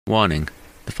Warning: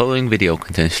 the following video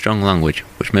contains strong language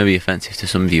which may be offensive to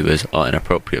some viewers or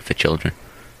inappropriate for children.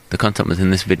 The content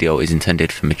within this video is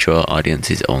intended for mature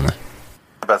audiences only.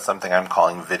 About something I'm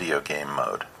calling video game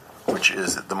mode, which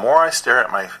is the more I stare at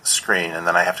my screen and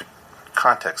then I have to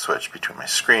context switch between my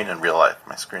screen and real life,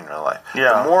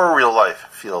 the more real life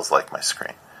feels like my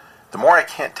screen. The more I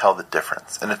can't tell the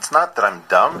difference. And it's not that I'm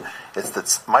dumb, it's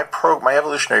that my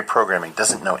evolutionary programming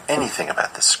doesn't know anything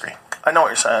about this screen. I know what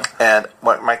you're saying. And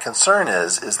what my concern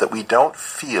is that we don't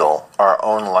feel our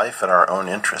own life and our own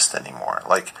interest anymore.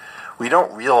 Like, we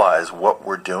don't realize what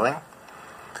we're doing.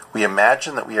 We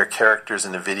imagine that we are characters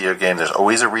in a video game. There's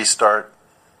always a restart.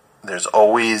 There's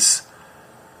always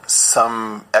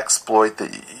some exploit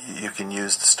that you can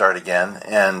use to start again.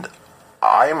 And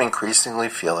I am increasingly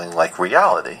feeling like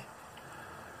reality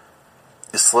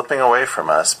is slipping away from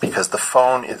us because the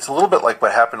phone, it's a little bit like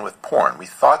what happened with porn. We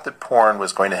thought that porn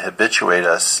was going to habituate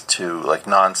us to like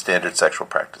non-standard sexual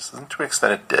practices, and to an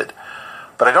extent it did.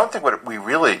 But I don't think what we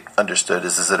really understood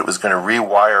is that it was going to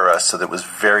rewire us so that it was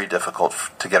very difficult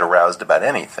to get aroused about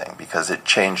anything because it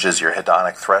changes your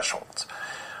hedonic thresholds.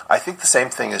 I think the same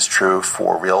thing is true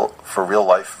for real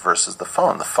life versus the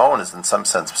phone. The phone is in some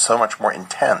sense so much more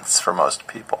intense for most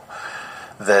people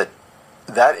that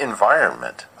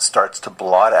environment starts to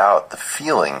blot out the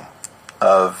feeling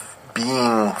of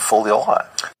being fully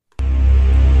alive.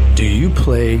 Do you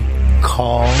play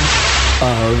Call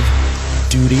of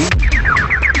Duty?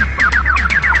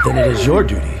 Then it is your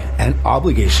duty and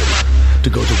obligation to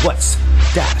go to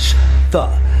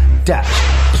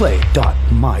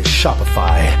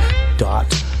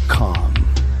what's-the-play.myshopify.com.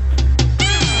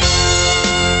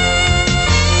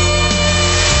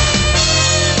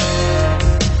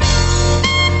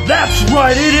 That's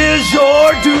right, it is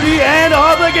your duty and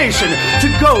obligation to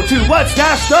go to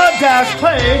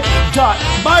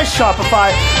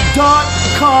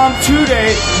what's-the-play.myshopify.com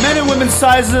today. Men and women's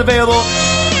sizes available.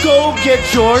 Go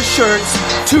get your shirts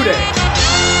today.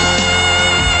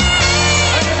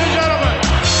 Ladies and gentlemen,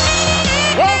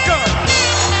 welcome to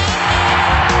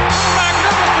the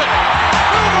magnificent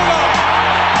Boogaloo.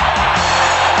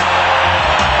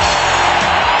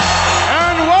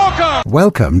 And welcome.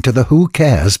 Welcome to the Who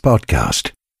Cares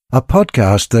podcast, a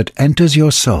podcast that enters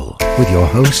your soul with your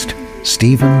host,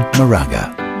 Stephen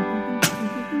Moraga.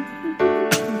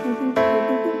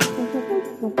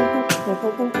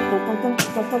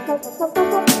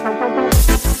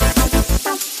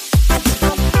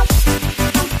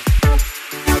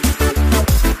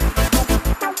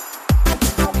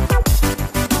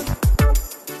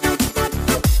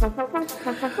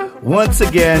 Once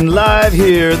again, live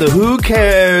here, the Who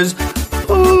Cares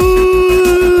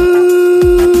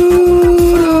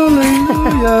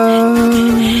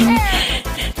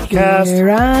cast. Here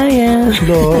I am,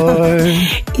 Lord.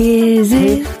 Is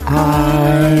it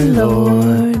Our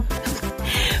Lord,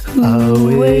 who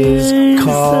always is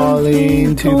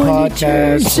calling to something going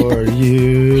podcast church? for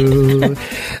you.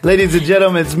 Ladies and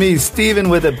gentlemen, it's me, Stephen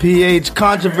with a PH.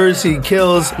 Controversy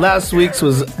kills. Last week's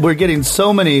we're getting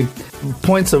so many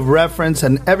points of reference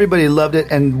and everybody loved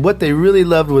it. And what they really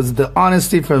loved was the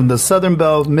honesty from the Southern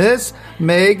Belle, Miss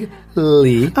Meg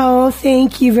Lee. Oh,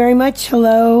 thank you very much.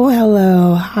 Hello,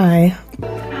 hi.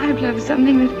 I've loved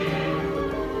something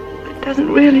that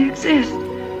doesn't really exist.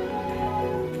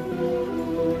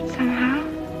 Somehow,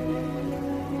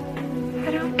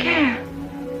 I don't care.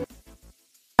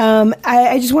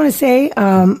 I just want to say,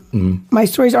 my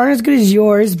stories aren't as good as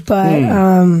yours, but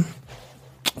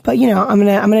you know, I'm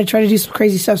gonna try to do some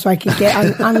crazy stuff so I can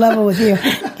get on level with you.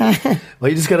 Well,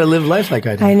 you just got to live life like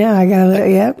I do. I know, I gotta live.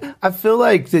 Yep. I feel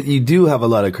like that you do have a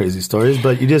lot of crazy stories,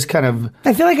 but you just kind of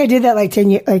I feel like I did that like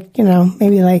 10 years, like, you know,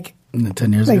 maybe like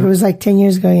 10 years it ago. was like 10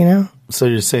 years ago, you know. So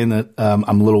you're saying that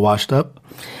I'm a little washed up?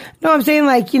 No, I'm saying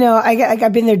like, you know,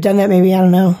 I've been there, done that. Maybe, I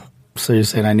don't know. So you're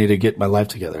saying I need to get my life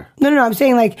together? No, I'm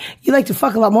saying like you like to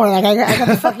fuck a lot more. Like I got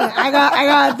the fucking,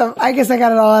 I guess I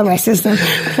got it all out of my system.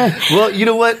 Well, you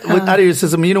know what? Out of your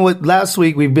system. You know what? Last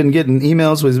week we've been getting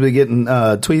emails, we've been getting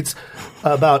tweets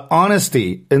about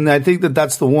honesty, and I think that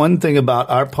that's the one thing about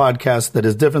our podcast that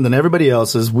is different than everybody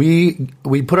else's. We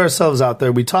put ourselves out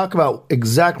there. We talk about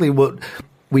exactly what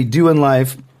we do in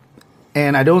life,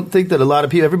 and I don't think that a lot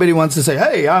of people. Everybody wants to say,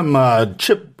 "Hey, I'm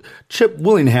Chip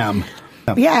Willingham."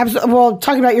 Yeah, absolutely. Well,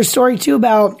 talking about your story too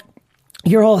about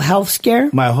your whole health scare.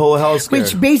 My whole health scare.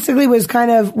 Which basically was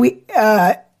kind of,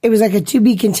 it was like a to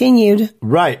be continued.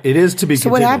 Right. It is to be continued. So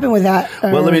what happened with that?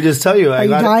 Well, let me just tell you. Are you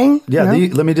dying? Yeah. No?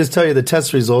 Let me just tell you the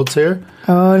test results here.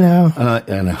 Oh, no. I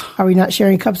know. Are we not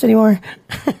sharing cups anymore?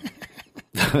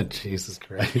 Oh, Jesus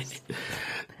Christ.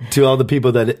 To all the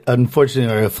people that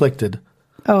unfortunately are afflicted.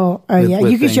 Oh, with yeah.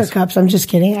 You can share things. cups. I'm just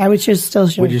kidding. I would still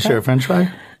share. Would you a cup. share a French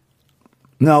fry?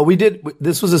 No, we did.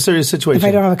 This was a serious situation. If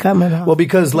I don't have a cup in my mouth. Well,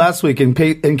 because last week, in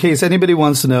case anybody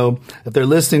wants to know, if they're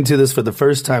listening to this for the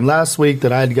first time, last week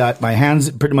that I had got my hands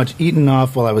pretty much eaten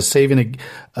off while I was saving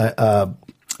a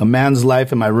man's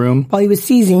life in my room. While he was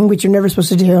seizing, which you're never supposed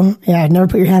to do. Yeah, never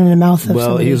put your hand in the mouth of Well,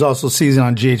 somebody. he was also seizing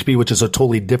on GHB, which is a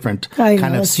totally different I know,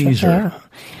 kind of that's seizure.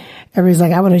 Everybody's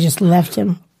like, I would have just left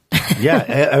him. Yeah,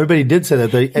 everybody did say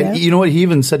that. And you know what? He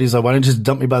even said, he's like, why don't you just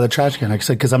dump me by the trash can? I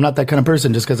said, because I'm not that kind of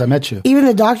person just because I met you. Even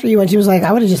the doctor you went to was like,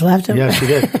 I would have just left him. Yeah, she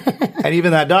did. And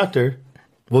even that doctor,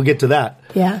 we'll get to that.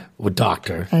 Yeah. Well,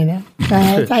 doctor. I know.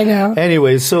 I know.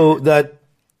 Anyway, so that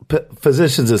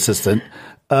physician's assistant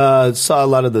saw a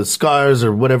lot of the scars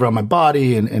or whatever on my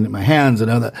body and my hands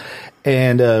and all that,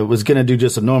 and was going to do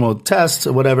just a normal test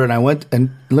or whatever. And I went, and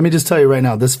let me just tell you right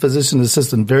now, this physician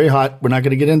assistant, very hot. We're not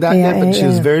going to get into that yet, but she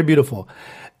was very beautiful.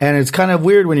 And it's kind of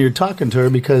weird when you're talking to her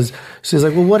because she's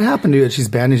like, well, what happened to you? She's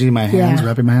bandaging my hands,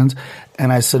 wrapping my hands.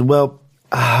 And I said, well,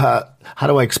 how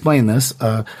do I explain this?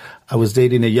 I was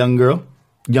dating a young girl,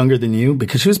 younger than you,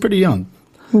 because she was pretty young.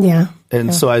 Yeah.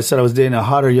 And so I said I was dating a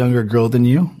hotter, younger girl than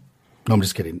you. No, I'm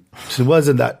just kidding. She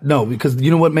wasn't that. No, because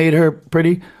you know what made her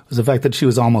pretty? Was the fact that she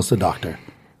was almost a doctor.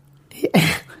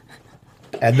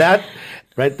 And that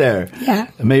right there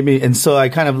made me. And so I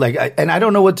kind of and I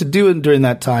don't know what to do during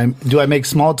that time. Do I make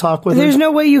small talk with her? There's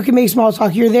no way you can make small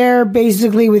talk. You're there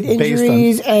basically with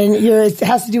injuries, and it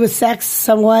has to do with sex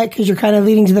somewhat because you're kind of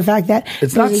leading to the fact that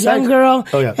it's not a sex. young girl.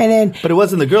 Oh, yeah. And then, but it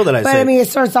wasn't the girl that I said. But I mean, it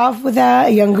starts off with that,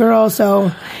 a young girl,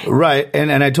 so. Right.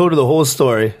 And I told her the whole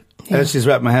story. And she's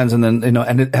wrapped my hands, and then,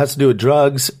 and it has to do with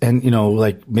drugs. And,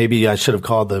 like maybe I should have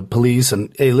called the police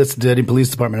and, hey, listen to any police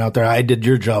department out there. I did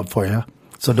your job for you.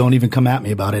 So don't even come at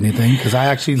me about anything because I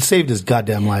actually saved his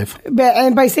goddamn life.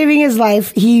 And by saving his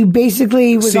life, he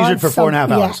basically was Seizured for 4.5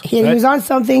 hours. Yeah, he was on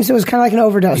something, so it was kind of like an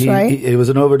overdose, right? It was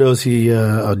an overdose.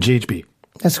 GHB.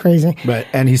 That's crazy. Right.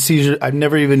 And he seizure. I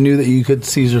never even knew that you could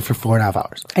seizure for 4.5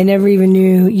 hours. I never even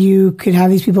knew you could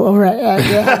have these people over at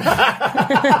your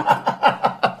house.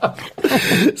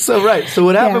 So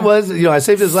what happened was, I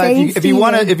saved his life. If you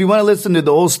want to listen to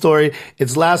the whole story,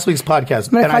 it's last week's podcast.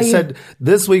 And I said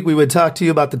this week we would talk to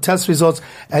you about the test results.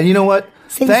 And you know what?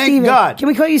 Thank God. Can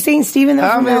we call you Saint Stephen?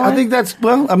 I think that's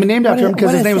named after him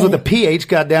because his name was with a PH.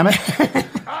 God damn it.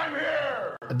 I'm here.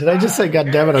 Did I just say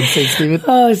God damn it on Saint Stephen?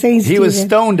 Oh, Saint Stephen. He was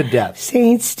stoned to death.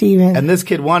 Saint Stephen. And this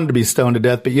kid wanted to be stoned to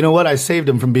death, but you know what? I saved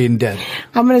him from being dead.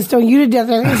 I'm going to stone you to death.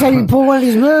 It's like you pull one of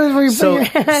these moves where you so,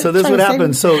 put your hand. So this is what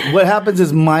happens. So what happens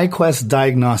is MyQuest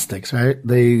Diagnostics, right?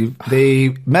 They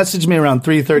messaged me around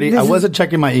 3:30. I wasn't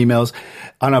checking my emails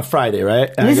on a Friday, right?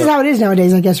 And this is how it is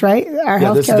nowadays, I guess, right? Our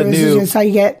healthcare is just how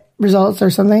you get results or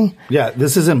something. Yeah,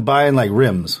 this isn't buying like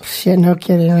rims. Shit, no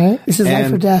kidding, right? This is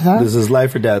life or death, huh? This is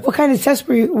life or death. What kind of test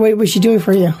was she doing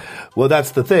for you? Well, that's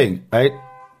the thing, right?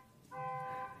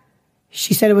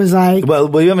 She said it was like...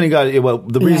 Well, you haven't got it. Well,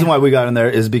 the reason why we got in there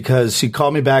is because she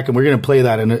called me back, and we're going to play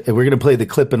that, and we're going to play the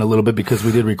clip in a little bit because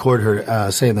we did record her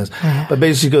saying this. But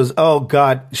basically, she goes, "Oh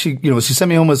God," she sent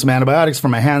me home with some antibiotics for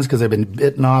my hands because they've been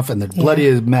bitten off and they're bloody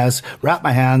as mess. Wrapped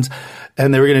my hands,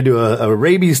 and they were going to do a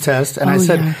rabies test. And I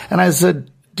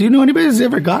said, "Do you know anybody who's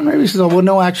ever gotten rabies?" She said, "Well,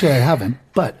 no, actually, I haven't."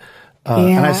 But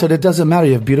and I said, "It doesn't matter.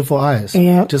 You have beautiful eyes,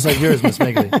 just like yours, Miss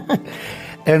Megley."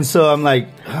 And so I'm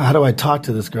like, how do I talk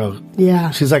to this girl? Yeah.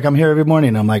 She's like, I'm here every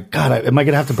morning. I'm like, God, am I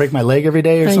going to have to break my leg every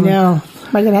day or something? I know.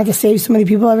 Am I going to have to save so many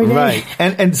people every day? Right.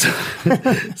 And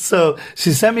so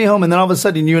she sent me home, and then all of a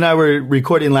sudden you and I were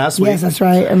recording last week. Yes, that's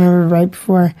right. I remember right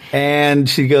before. And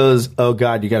she goes, oh,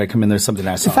 God, you got to come in. There's something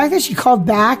I saw. The fact that she called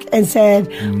back and said,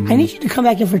 I need you to come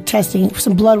back in for testing.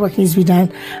 Some blood work needs to be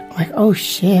done. I'm like, oh,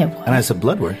 shit. What? And I said,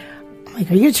 blood work? I'm like,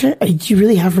 do you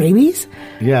really have rabies?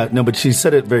 Yeah, no, but she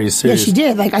said it very serious. Yeah, she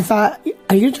did. Like, I thought,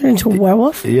 are you turning into a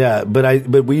werewolf? Yeah, but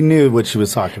we knew what she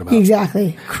was talking about.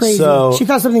 Exactly. Crazy. So, she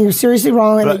thought something was seriously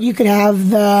wrong and that you could have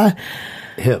the...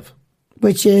 HIV.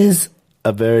 Which is...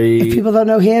 A very... If people don't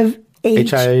know HIV...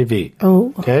 HIV.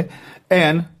 Oh. Okay?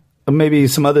 And maybe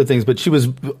some other things, but she was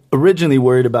originally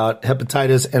worried about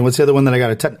hepatitis, and what's the other one that I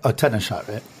got? A tetanus shot,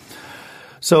 right?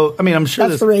 So, I mean, I'm sure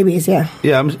that's the rabies, yeah.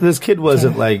 Yeah, this kid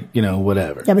wasn't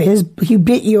whatever. Yeah, but he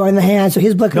bit you on the hand, so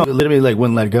his blood... No, literally,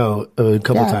 wouldn't let go a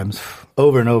couple times.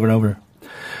 Over and over and over.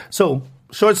 So,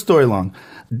 short story long.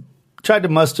 Tried to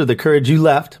muster the courage. You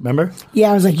left, remember? Yeah,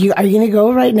 I was like, are you going to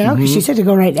go right now? Because she said to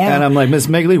go right now. And I'm like, Miss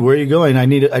Megley, where are you going? I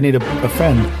need a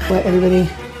friend. What, everybody?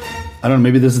 I don't know,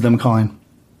 maybe this is them calling.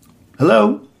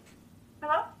 Hello?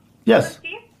 Hello? Yes.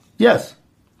 Steve? Yes.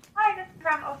 Hi, this is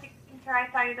from OC. I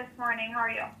saw you this morning. How are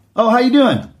you? Oh, how you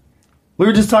doing? We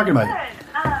were just talking about it.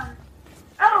 Good.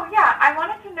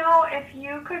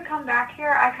 could come back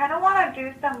here. I kind of want to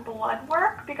do some blood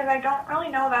work because I don't really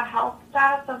know the health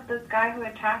status of this guy who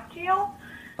attacked you.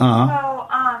 Uh-huh. So,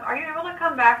 are you able to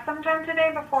come back sometime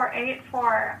today before 8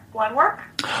 for blood work?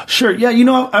 Sure. Yeah. You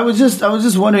know, I was just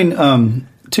wondering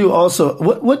too. Also,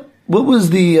 what was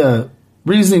the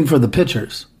reasoning for the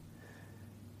pictures?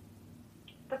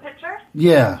 The pictures?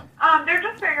 Yeah. They're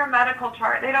just for your medical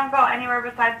chart. They don't go anywhere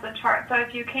besides the chart. So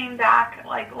if you came back,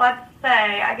 like, let's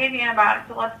say, I gave you antibiotics,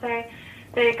 so let's say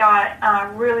they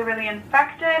got really, really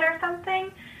infected or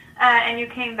something, and you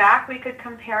came back, we could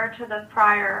compare to the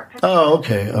prior pictures. Oh,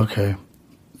 okay.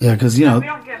 Yeah, because, you know, we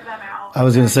don't give them out. I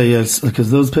was going to say, yes,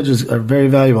 because those pictures are very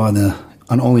valuable on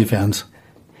OnlyFans.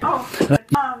 Oh,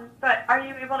 but are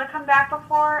you able to come back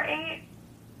before 8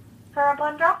 for a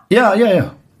blood draw?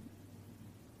 Yeah.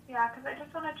 Yeah, because I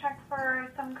just want to check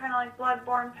for some kind of like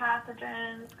blood-borne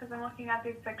pathogens, because I'm looking at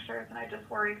these pictures and I just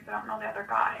worry because I don't know the other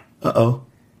guy. Uh-oh.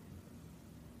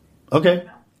 Okay.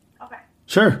 No. Okay.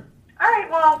 Sure. All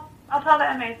right, well, I'll tell the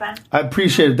MAs then. I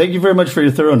appreciate it. Thank you very much for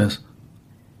your thoroughness.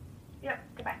 Yep,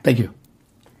 goodbye. Thank you.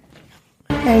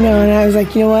 I know, and I was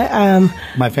like, you know what?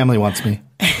 My family wants me.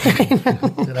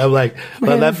 And I'm like,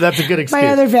 well, that's a good excuse. My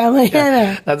other family, I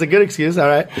know. That's a good excuse, all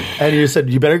right. And you said,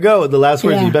 you better go. The last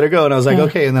words, Yeah. you better go. And I was like,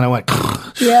 okay. And then I went,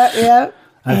 Yeah.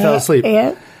 I fell asleep.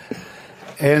 Yeah.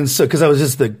 And so, because I was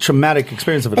just the traumatic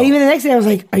experience of it all. And even the next day, I was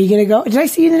like, are you going to go? Did I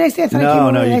see you the next day? I thought I came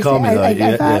over No, the you next called day. me.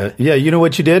 I thought, Yeah. You know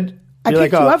what you did? I You're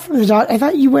picked like, you oh, up from the dog. I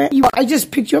thought you went. I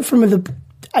just picked you up from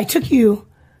I took you.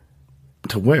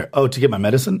 to where? Oh, to get my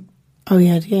medicine? Oh,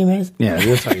 yeah, to get medicine. Yeah,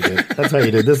 that's how you did. That's how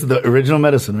you did. This is the original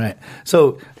medicine, right?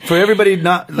 So for everybody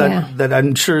that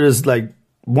I'm sure is like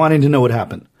wanting to know what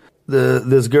happened,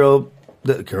 this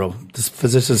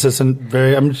physician assistant,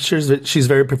 I'm sure that she's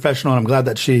very professional, and I'm glad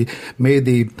that she made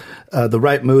the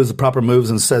right moves, the proper moves,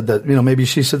 and said that, you know, maybe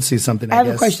she should see something. I have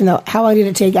a question though. How long did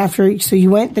it take after? So you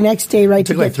went the next day, right? It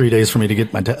took like 3 days for me to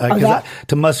get my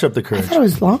to muster up the I courage. thought it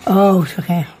was long. Oh,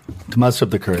 okay. To muster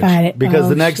up the courage. Got it. Because Oh,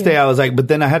 the next shit. day I was like, but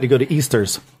then I had to go to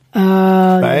Easter's.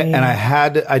 Oh, Right. yeah. And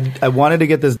I wanted to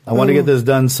get this, to get this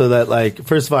done so that, like,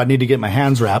 first of all, I need to get my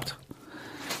hands wrapped.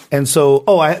 And so,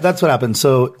 that's what happened.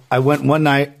 So I went one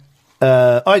night.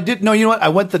 I did. No, you know what? I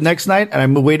went the next night and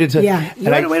I waited to. Yeah, you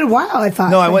had to wait a while. I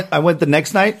thought. No, I went the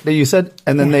next night that you said,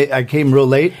 and then I came real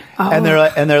late, and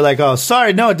they're like, oh,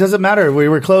 sorry, no, it doesn't matter, we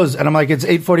were closed, and I'm like, it's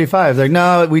 8:45. They're like,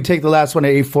 no, we take the last one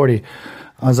at 8:40.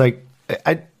 I was like,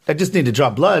 I just need to draw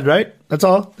blood, right? That's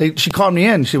all. She called me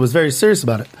in. She was very serious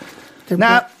about it.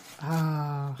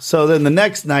 So then the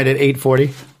next night at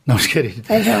 8:40. No, I'm just kidding.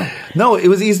 I know. No, it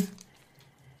was easy.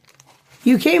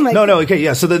 You came like No, okay,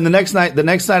 yeah. So then the next night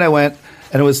I went,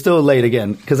 and it was still late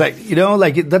again because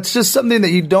that's just something that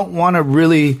you don't want to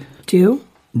really do.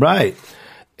 Right.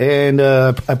 And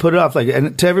I put it off.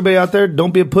 And to everybody out there,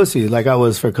 don't be a pussy like I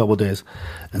was for a couple of days.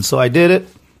 And so I did it.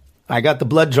 I got the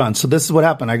blood drawn. So this is what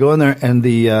happened. I go in there, and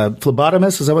the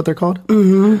phlebotomist, is that what they're called?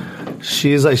 Mm-hmm.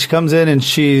 She comes in, and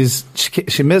she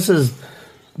misses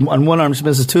on one arm. She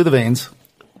misses 2 of the veins.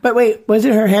 But wait, was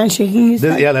it her hand shaking you?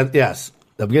 Yes.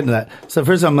 I'm getting to that. So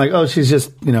first I'm like, oh, she's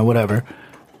just, whatever.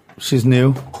 She's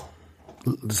new.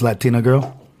 This Latina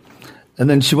girl. And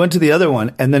then she went to the other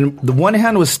one, and then the one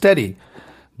hand was steady,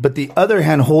 but the other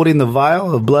hand holding the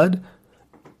vial of blood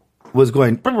was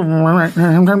going like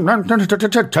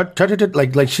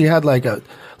she had like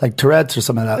Tourette's or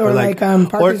something like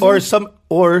that.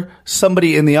 Or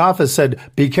somebody in the office said,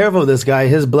 be careful of this guy,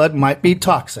 his blood might be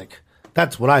toxic.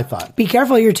 That's what I thought. Be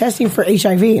careful, you're testing for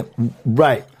HIV.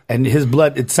 Right. And his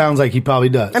blood, it sounds like he probably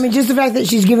does. I mean, just the fact that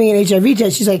she's giving an HIV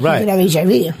test, she's like, Right. you could have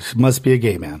HIV. She must be a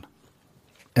gay man.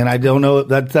 And I don't know,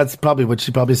 that's probably what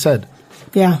she probably said.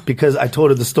 Yeah. Because I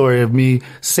told her the story of me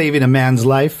saving a man's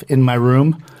life in my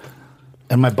room,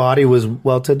 and my body was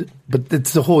welted. But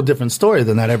it's a whole different story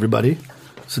than that, everybody.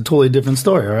 It's a totally different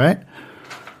story, all right?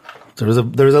 So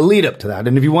there's a lead up to that.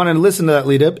 And if you want to listen to that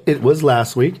lead up, it was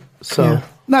last week. So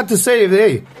not to say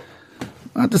anything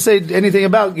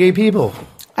about gay people.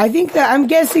 I think that I'm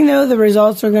guessing though the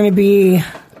results are going to be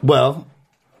Well,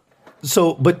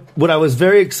 but what I was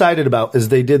very excited about is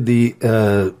they did the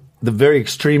very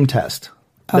extreme test.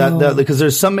 Because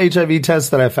there's some HIV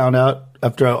tests that I found out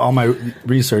after all my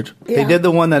research. Yeah. They did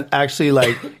the one that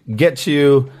actually gets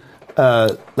you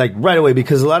right away,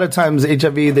 because a lot of times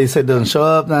HIV they said doesn't show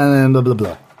up, and blah blah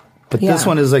blah. But this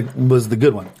one was the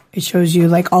good one. It shows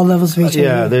you all levels of HIV.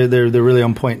 Yeah, they're really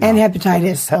on point now. And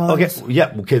hepatitis. Okay.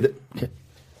 Yeah. Okay. Well,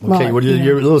 Okay,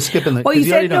 you're a little skipping that. Well, you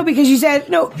said no because you said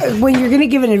no. When you're going to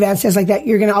give an advanced test like that,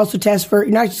 you're going to also test for.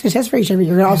 You're not just going to test for HIV.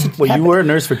 You're going to also. Well, you were a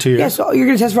nurse for 2 years. Yeah, so you're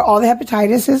going to test for all the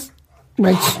hepatitis.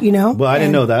 which, you know. Well, I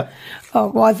didn't know that. Oh,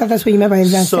 well, I thought that's what you meant by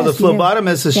advanced So the test. You knew.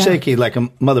 phlebotomist is Yeah. shaky like a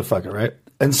motherfucker, right?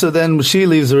 And so then she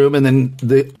leaves the room, and then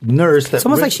the nurse that It's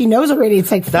almost like she knows already.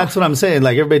 It's like, that's what I'm saying.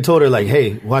 Like everybody told her, like,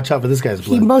 hey, watch out for this guy's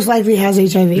he blood. most likely has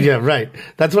HIV. Yeah, right.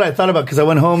 That's what I thought about because I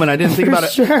went home and I didn't think For about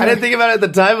it. sure. I didn't think about it at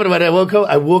the time, but when I woke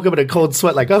up in a cold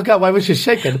sweat, like, oh God, why was she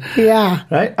shaking? Yeah.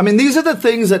 Right? I mean, these are the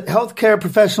things that healthcare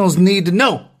professionals need to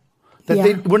know. That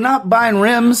Yeah. we're not buying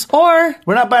rims. Or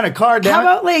We're not buying a car down. how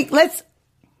about like, let's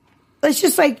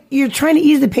just like, you're trying to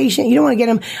ease the patient. You don't want to get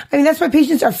them. I mean, that's why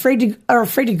patients are afraid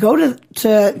to go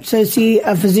to see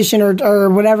a physician or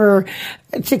whatever,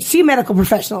 to see a medical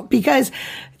professional, because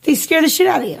they scare the shit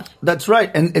out of you. That's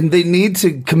right. And they need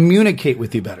to communicate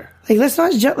with you better. Like, let's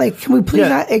not just, like, can we please Yeah.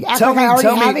 not act Tell like I me-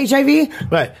 already have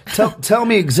HIV? Right. Tell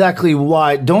me exactly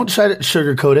why. Don't try to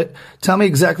sugarcoat it. Tell me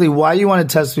exactly why you want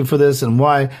to test me for this and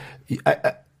why.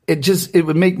 It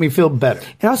would make me feel better.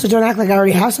 And also, don't act like I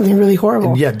already have something really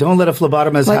horrible. Yeah. Don't let a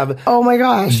phlebotomist Like, have. oh my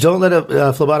gosh. Don't let a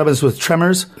phlebotomist with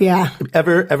tremors. Yeah.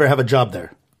 Ever have a job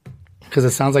there? Because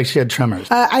it sounds like she had tremors.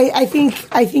 I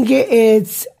think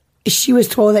it's. She was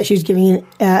told that she was giving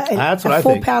That's what a I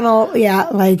full think. panel. Yeah,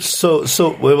 like So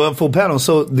well, full panel.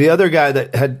 So the other guy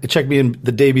that had checked me in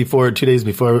the day before, 2 days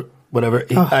before, whatever.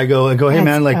 I go, hey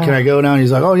man, like, can I go now? And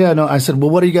he's like, oh yeah, no. I said, well,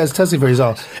 what are you guys testing for? He's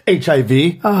all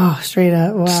HIV. oh, straight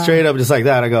up, wow. Straight up, just like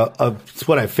that. I go, it's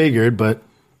what I figured, but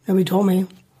Nobody told me,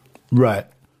 right.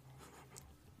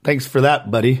 Thanks for that,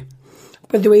 buddy.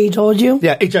 but the way he told you,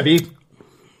 Yeah, HIV.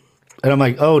 And I'm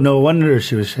like, oh, no wonder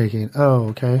she was shaking. Oh,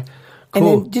 okay. and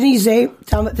Cool. then didn't he say?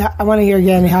 Tell me, I want to hear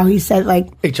again how he said, like.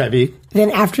 HIV. Then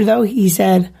after though, he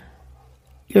said,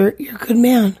 "You're a good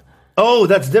man." Oh,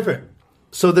 that's different.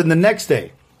 So then the next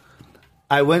day,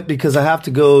 I went because I have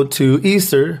to go to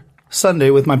Easter Sunday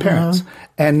with my parents.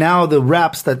 And now the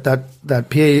raps that PA,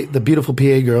 the beautiful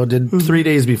PA girl did 3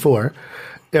 days before,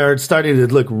 are starting to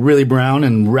look really brown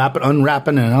and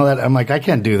unwrapping and all that. I'm like, I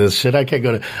can't do this shit. I can't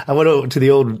go to. I went over to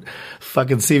the old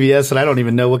fucking CVS and I don't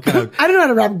even know what kind of. I don't know how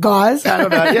to wrap gauze. I don't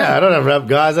know. Yeah, I don't have wrap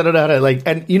gauze. I don't know how to like.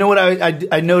 And you know what?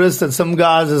 I noticed that some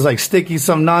gauze is like sticky,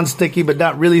 some non-sticky, but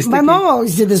not really sticky. My mom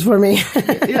always did this for me.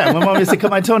 Yeah, my mom used to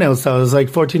cut my toenails till I was like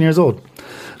 14 years old.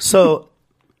 So,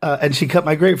 and she cut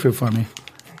my grapefruit for me.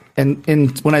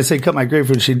 And when I say cut my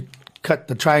grapefruit, she cut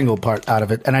the triangle part out of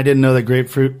it. And I didn't know that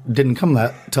grapefruit didn't come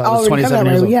that till I was 27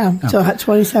 years old. Yeah, so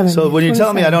 27. So when you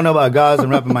tell me 27. I don't know about gauze and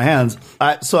wrapping my hands,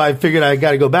 so I figured I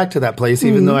got to go back to that place,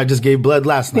 even though I just gave blood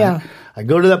last night. Yeah. I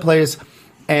go to that place,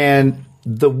 and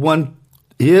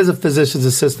he is a physician's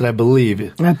assistant, I believe.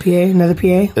 Another PA.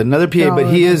 Another PA, Oh, but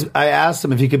he okay. is. I asked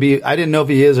him if he could be. I didn't know if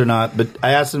he is or not, but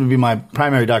I asked him to be my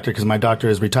primary doctor because my doctor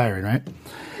is retiring. Right?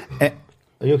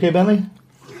 Are you okay, Bentley?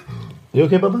 You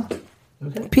okay, Bubba?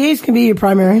 PAs can be your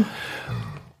primary.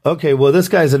 Okay. Well, this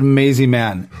guy's an amazing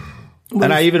man,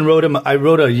 and I even wrote him. I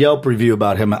wrote a Yelp review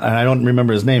about him, and I don't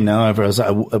remember his name now. If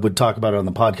I would talk about it on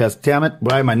the podcast. Damn it!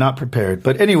 Why am I not prepared?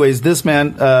 But anyways, this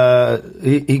man,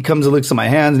 he comes and looks at my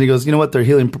hands, and he goes, "You know what? They're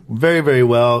healing very, very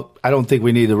well. I don't think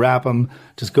we need to wrap them.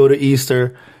 Just go to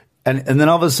Easter." And then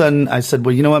all of a sudden, I said,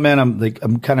 "Well, you know what, man?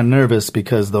 I'm kind of nervous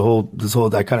because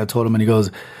I kind of told him, and he goes,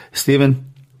 Steven,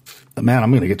 man, I'm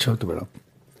going to get choked about it.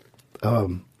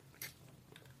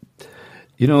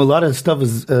 You know, a lot of stuff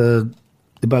is in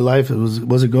my life. It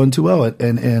wasn't going too well,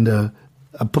 and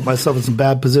I put myself in some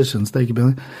bad positions. Thank you,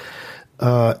 Billy.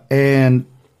 And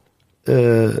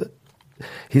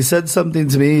he said something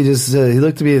to me. He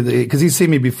looked at me because he's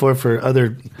seen me before for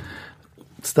other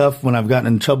stuff when I've gotten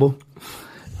in trouble,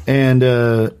 and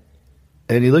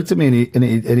he looked at me and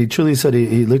he truly said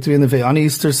he looked at me in the face on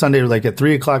Easter Sunday, like at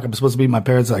 3:00. I'm supposed to be at my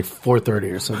parents at like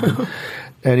 4:30 or something.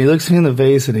 And he looks me in the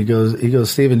face and he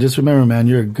goes, Steven, just remember, man,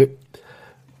 you're a good,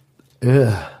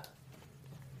 yeah.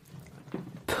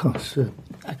 Oh shit.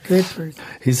 A good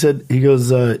person. He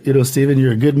goes, you know, Steven,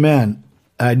 you're a good man.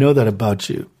 I know that about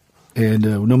you. And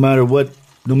no matter what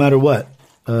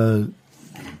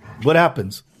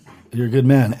happens, you're a good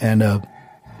man. And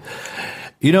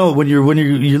you know, when you're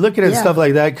looking at stuff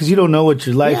like that, because you don't know what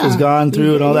your life has gone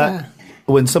through and all that.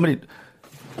 When somebody,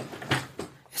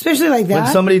 especially like that,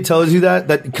 when somebody tells you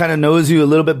that kind of knows you a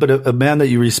little bit, but a man that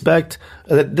you respect,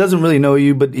 that doesn't really know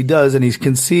you, but he does, and he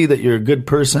can see that you're a good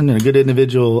person and a good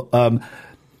individual. I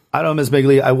don't know, Miss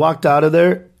Bigley. I walked out of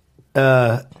there,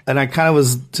 and I kind of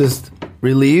was just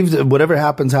relieved. Whatever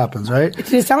happens, right?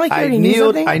 Did it sound like you already knew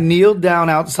something? I kneeled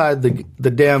down outside the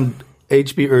damn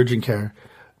HB urgent care.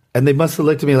 And they must have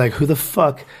looked at me like, who the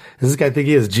fuck does this guy think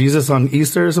he is? Jesus on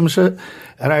Easter or some shit?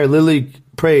 And I literally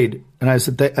prayed. And I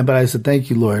said, but I said, thank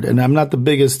you, Lord. And I'm not the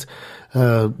biggest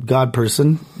God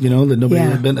person, that nobody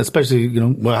had been, especially,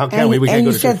 well, how can we? We can't and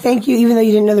go you to said church. thank you, even though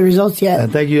you didn't know the results yet.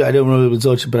 And thank you. I didn't know the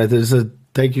results, but I said,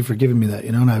 thank you for giving me that,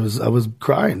 and I was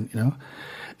crying,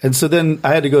 And so then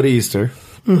I had to go to Easter,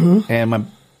 and my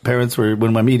parents were,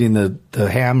 when I'm eating the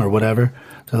ham or whatever,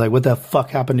 they're like, what the fuck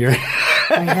happened to your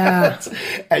hands?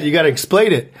 And you got to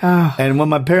explain it. Oh. And what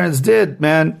my parents did,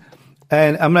 man,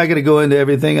 and I'm not going to go into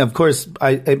everything, of course,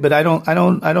 but I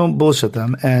don't bullshit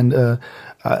them. And,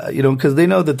 because they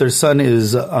know that their son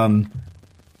is a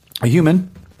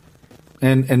human,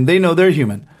 and they know they're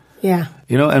human. Yeah.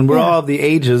 And we're all of the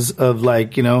ages of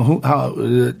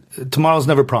tomorrow's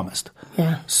never promised.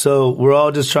 Yeah. So we're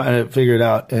all just trying to figure it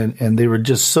out, and they were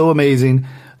just so amazing.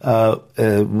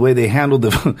 Way they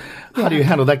handled how do you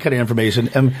handle that kind of information?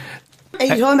 And you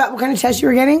told them about what kind of test you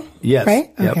were getting? Yes.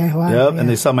 Right? Yep. Okay, wow. Yep. Yeah. And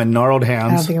they saw my gnarled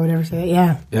hands. I don't think I would ever say that.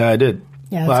 Yeah. Yeah, I did.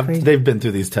 Yeah, that's crazy. They've been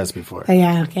through these tests before.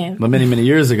 Yeah, okay. But many, many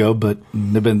years ago, but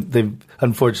they've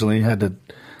unfortunately had to.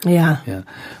 Yeah. Yeah.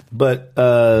 But,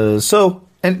 like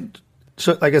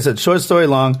I said, short story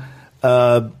long,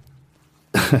 you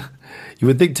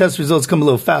would think test results come a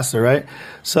little faster, right?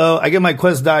 So I get my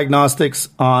Quest Diagnostics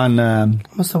on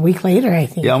almost a week later, I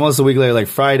think. Yeah, almost a week later, like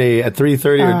Friday at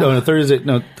 3:30 or Thursday.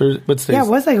 No, Thursday. What's today? Yeah, it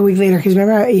was like a week later because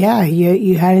remember,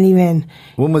 you hadn't even.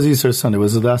 When was Easter Sunday?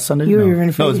 Was it last Sunday? You were even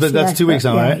afraid. That's 2 weeks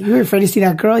now, right? You were afraid to see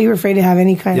that girl. You were afraid to have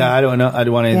any kind. Yeah, I don't know. I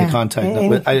don't want any contact.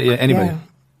 Anybody.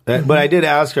 Yeah. But I did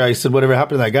ask her. I said, "Whatever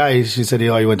happened to that guy?" She said, "He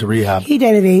went to rehab." He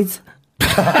died of AIDS.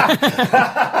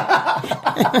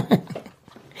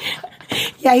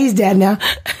 Yeah, he's dead now.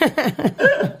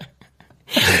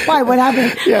 Why? What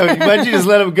happened? Yeah, why don't you just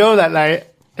let him go that night?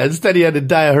 Instead, he had to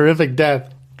die a horrific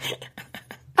death.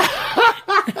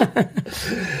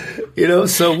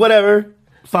 So whatever.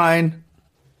 Fine.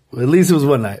 Well, at least it was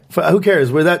one night. Who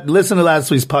cares? Listen to last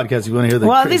week's podcast. You want to hear the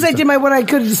Well, at least I did what I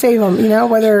could to save him,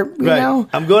 whether, you know.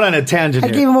 I'm going on a tangent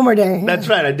here. I gave him one more day. That's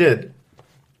right, I did.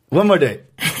 One more day.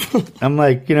 I'm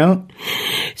like,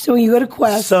 So when you go to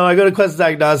Quest. So I go to Quest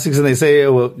Diagnostics and they say, at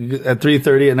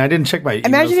 3:30, and I didn't check my emails.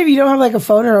 Imagine if you don't have like a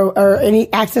phone or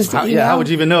any access to email. Yeah, how would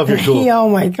you even know if you're cool? Oh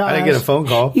my God. I didn't get a phone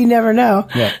call. You never know.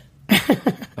 Yeah.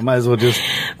 I might as well just.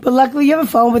 But luckily you have a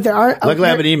phone, but there aren't. Luckily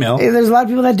I have an email. There's a lot of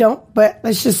people that don't, but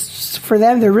that's just, for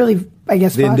them, they're really, I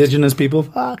guess, the indigenous people?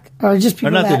 Fuck. Or just people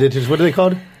Or not the indigenous. What are they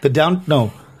called?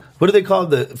 What are they called?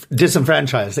 The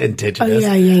disenfranchised. Indigenous.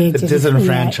 Oh, yeah. The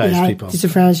disenfranchised people.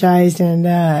 Disenfranchised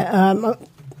and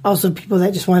also people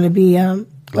that just want to be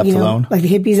left alone. Like the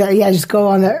hippies that, just go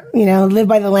on the, live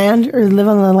by the land or live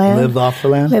on the land. Live off the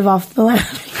land? Live off the land.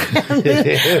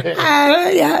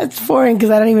 It's foreign because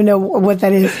I don't even know what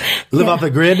that is. Live off the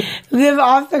grid? Live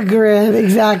off the grid,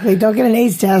 exactly. Don't get an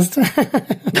AIDS test. A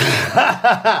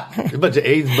bunch of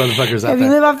AIDS motherfuckers out If there. you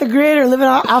live off the grid or living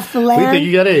off the land, We think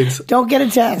you got AIDS. Don't get a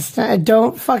test.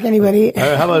 Don't fuck anybody. All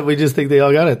right, how about we just think they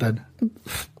all got it then?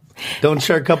 Don't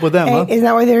share a cup with them, huh? Isn't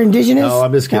that why they're indigenous? No,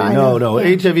 I'm just kidding. No.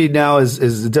 Yeah. HIV now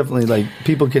is definitely like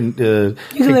people can take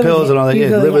pills and all that.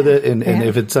 Live with it, and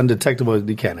if it's undetectable,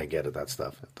 you can't get that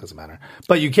stuff. It doesn't matter.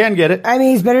 But you can get it. I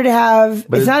mean, it's better to have.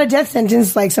 It's not a death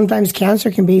sentence like sometimes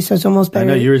cancer can be. So it's almost better. I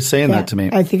know you were saying that to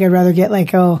me. I think I'd rather get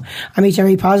I'm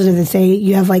HIV positive than say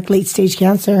you have like late stage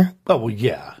cancer. Oh well,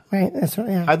 yeah. Right. That's right.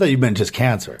 Yeah. I thought you meant just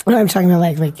cancer. No, I'm talking about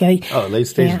like late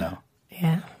stage now.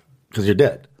 Yeah. Because you're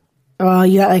dead. Well,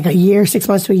 you got like a year, 6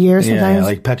 months to a year sometimes. Yeah,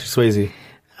 like Patrick Swayze.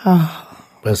 Oh.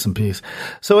 Rest in peace.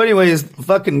 So anyways,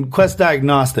 fucking Quest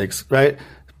Diagnostics, right?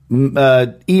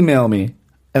 Email me.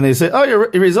 And they say, oh, your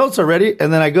results are ready.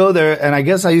 And then I go there, and I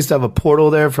guess I used to have a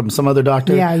portal there from some other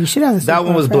doctor. Yeah, you should have the same That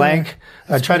one was blank.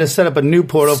 I tried to set up a new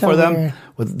portal for them weird.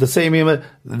 with the same email.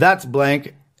 That's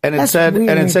blank. And it said,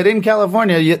 weird. in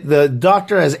California, the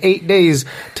doctor has 8 days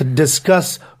to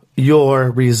discuss your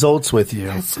results with you.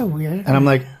 That's so weird. And I'm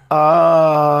like,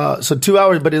 so 2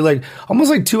 hours, but almost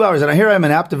like 2 hours. And here I am,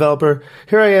 an app developer.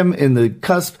 Here I am in the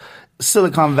cusp,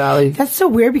 Silicon Valley. That's so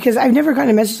weird because I've never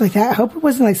gotten a message like that. I hope it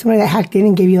wasn't like somebody that hacked in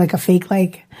and gave you like a fake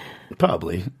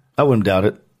Probably. I wouldn't doubt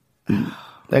it.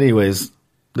 Anyways,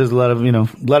 there's a lot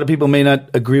of people may not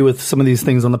agree with some of these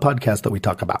things on the podcast that we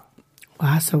talk about.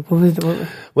 Wow. So what was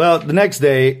Well, the next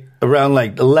day around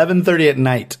like 11:30 at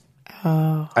night,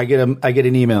 I get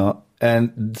an email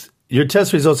and your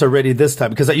test results are ready this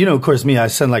time because of course me, I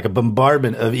send like a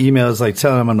bombardment of emails like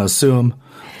telling them I'm going to sue them,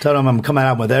 telling them I'm coming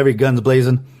out with every guns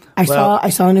blazing. I saw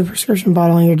a new prescription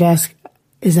bottle on your desk.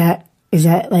 Is that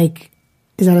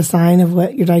a sign of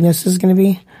what your diagnosis is going to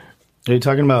be? Are you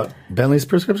talking about Bentley's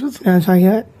prescriptions? No, I'm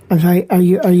talking. Are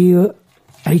you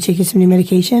taking some new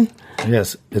medication?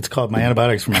 Yes, it's called my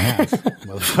antibiotics for my hands,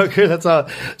 motherfucker. That's all.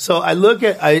 So I look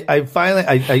at I finally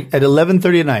at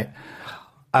 11:30 at night.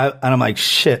 and I'm like,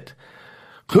 shit.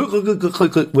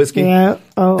 Whiskey. Yeah.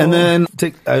 Oh. And then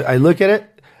I look at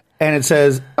it, and it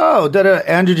says,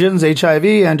 androgens, HIV,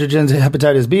 androgens,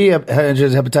 hepatitis B,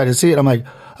 androgens, hepatitis C. And I'm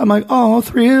like, oh,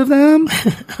 3 of them?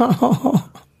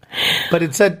 But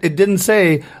it didn't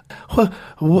say,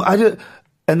 it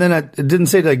didn't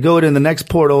say to go to the next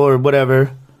portal or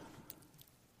whatever.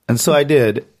 And so I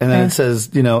did. And then it says,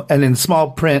 and in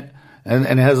small print, and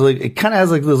it has it kind of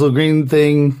has like this little green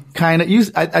thing, kind of.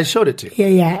 I showed it to you.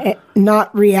 Yeah.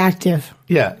 Not reactive.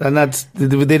 Yeah. And they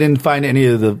didn't find any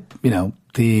of the,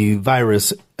 the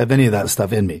virus of any of that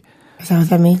stuff in me. Is that what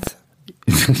that means?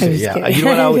 Yeah. You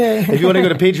know what? If you want to go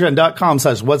to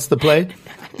patreon.com/what's the play,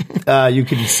 you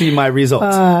can see my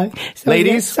results.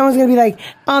 Ladies, someone's going to be like,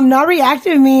 not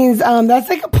reactive means, that's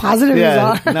like a positive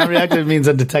result. Not reactive means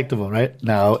undetectable, right?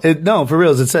 No, for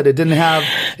reals. It said it did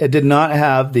not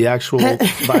have the actual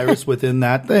virus within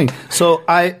that thing. So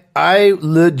I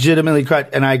legitimately cried,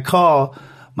 and I call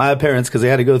my parents because they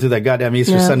had to go through that goddamn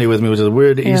Easter Sunday with me, which is a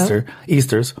weird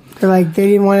Easters. They're like, they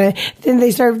didn't want to. Then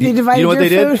they divided. You know what they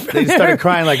did? Food They started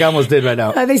crying like I almost did right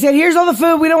now. They said, "Here's all the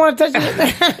food. We don't want to touch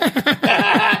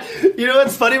it." You know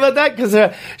what's funny about that? Because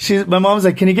my mom's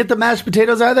like, "Can you get the mashed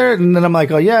potatoes out of there?" And then I'm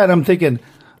like, "Oh yeah." And I'm thinking,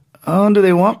 "Oh, do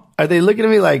they want? Are they looking at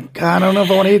me like I don't know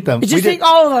if I want to eat them?" Just take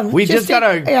all of them. We just got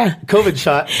our COVID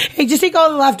shot. Hey, just take all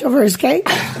the leftovers, okay?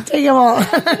 Take them all.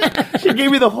 She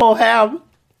gave me the whole ham.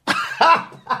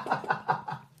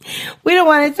 We don't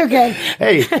want it. It's okay.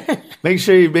 Hey, make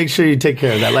sure you take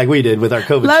care of that like we did with our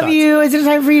COVID Love shots. you. Is it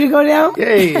time for you to go now?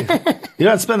 Hey, you're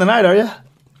not spending the night, are you?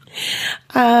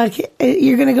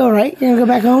 You're going to go, right? You're going to go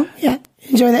back home? Yeah.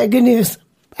 Enjoy that good news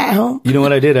at home. You know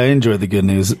what I did? I enjoyed the good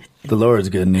news. The Lord's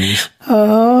good news.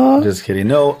 Oh. Just kidding.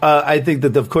 No, I think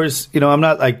that, of course, I'm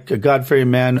not like a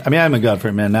God-fearing man. I mean, I'm a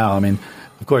God-fearing man now. I mean,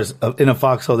 of course, in a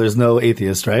foxhole, there's no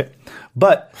atheist, right?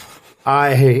 But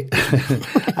I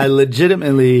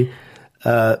legitimately,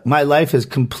 my life has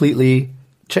completely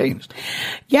changed.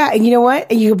 Yeah, and you know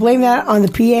what? You can blame that on the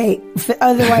PA,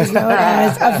 otherwise known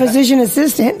as a physician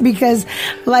assistant, because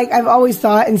like I've always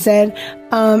thought and said,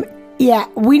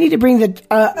 we need to bring an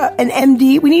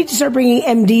MD. We need to start bringing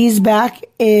MDs back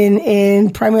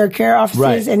in primary care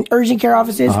offices and urgent care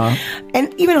offices,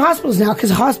 and even hospitals now,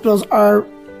 because hospitals are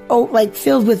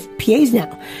filled with PAs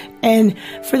now. And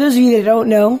for those of you that don't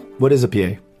know, what is a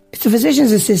PA? It's a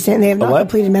physician's assistant. And they have not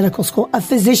completed medical school. A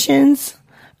physician's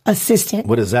assistant.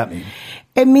 What does that mean?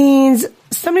 It means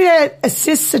somebody that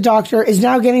assists a doctor is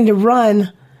now getting to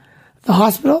run the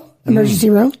hospital, emergency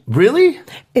room. Really?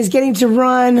 Is getting to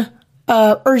run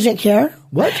urgent care.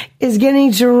 What? Is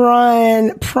getting to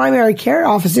run primary care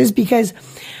offices, because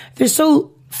there's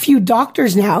so few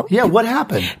doctors now. Yeah, what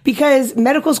happened? Because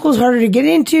medical school is harder to get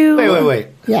into. Wait.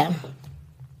 Yeah.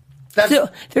 So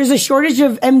there's a shortage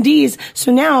of MDs.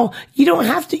 So now you don't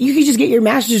have to, you can just get your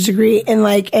master's degree and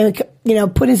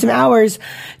put in some hours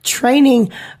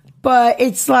training. But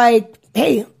it's like,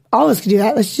 hey, all of us can do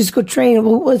that. Let's just go train.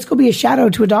 Let's go be a shadow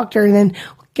to a doctor, and then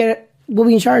we'll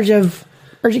be in charge of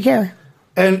urgent care.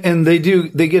 And they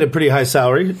get a pretty high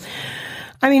salary.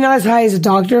 I mean, not as high as a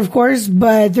doctor, of course,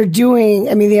 but they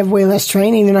have way less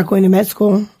training. They're not going to med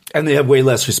school. And they have way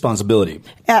less responsibility.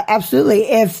 Absolutely.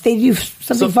 If they do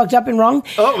something fucked up and wrong.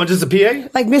 Oh, just a PA?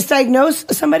 Like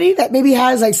misdiagnose somebody that maybe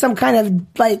has like some kind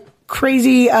of like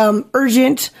crazy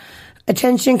urgent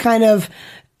attention kind of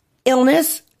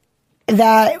illness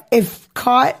that if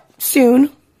caught soon,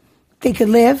 they could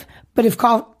live. But if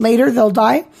caught later, they'll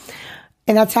die.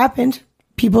 And that's happened.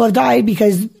 People have died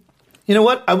because... You know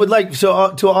what? I would like, to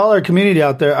all our community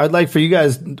out there, I'd like for you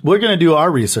guys, we're going to do our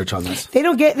research on this. They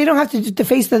don't have to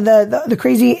face the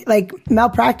crazy like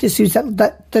malpractice suits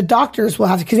that the doctors will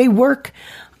have to, because they work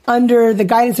under the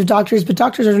guidance of doctors, but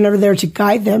doctors are never there to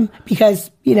guide them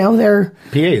because, they're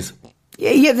PAs.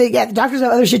 The doctors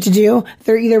have other shit to do.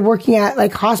 They're either working at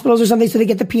like hospitals or something, so they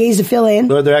get the PAs to fill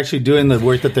in. Or they're actually doing the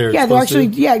work that they're supposed to.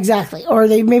 Yeah, exactly. Or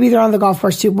they're on the golf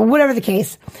course too. But whatever the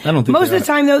case, I don't think most of the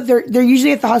time though they're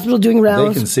usually at the hospital doing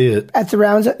rounds. They can see it at the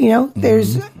rounds.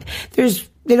 There's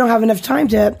they don't have enough time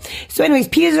to. So, anyways,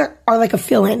 PAs are like a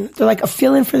fill-in. They're like a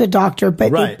fill-in for the doctor,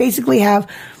 but they basically have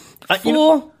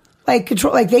full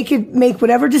control. Like they could make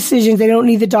whatever decisions. They don't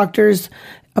need the doctor's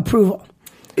approval.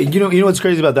 You know what's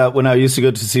crazy about that? When I used to go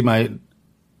to see my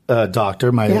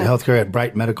doctor, my healthcare at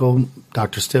Bright Medical,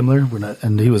 Dr. Stimler,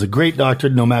 and he was a great doctor,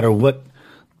 no matter what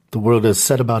the world has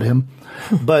said about him.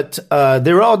 But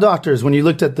they were all doctors. When you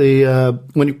looked at the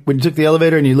when you took the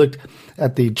elevator and you looked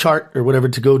at the chart or whatever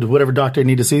to go to whatever doctor you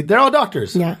need to see, they're all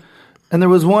doctors. Yeah. And there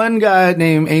was one guy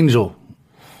named Angel,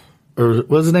 or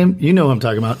what's his name? You know who I'm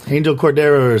talking about. Angel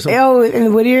Cordero or something. Oh,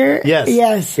 in Whittier? Yes.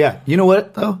 Yes. Yeah. You know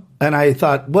what, though? And I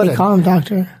thought, what? They call him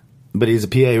doctor. But he's a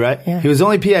PA, right? Yeah. He was the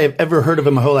only PA I've ever heard of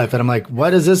in my whole life. And I'm like,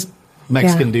 what is this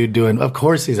Mexican dude doing? Of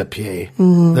course he's a PA.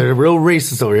 Mm-hmm. They're real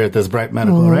racist over here at this Bright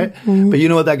Medical, right? Mm-hmm. But you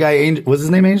know what that guy, Angel, was his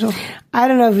name Angel? I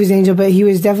don't know if he's Angel, but he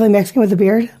was definitely Mexican with a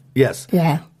beard. Yes.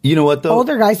 Yeah. You know what, though?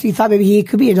 Older guy, so you thought maybe he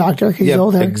could be a doctor because he's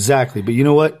older. Exactly. But you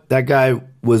know what? That guy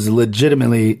was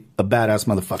legitimately a badass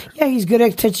motherfucker. Yeah, he's good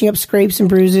at touching up scrapes and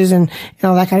bruises and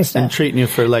all that kind of stuff. And treating you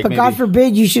for like But God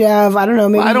forbid you should have, I don't know,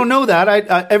 maybe... Well, I don't know that. I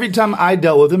every time I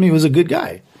dealt with him, he was a good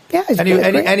guy. Yeah,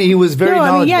 and he was very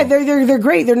knowledgeable. Yeah, they're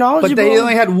great. They're knowledgeable. But they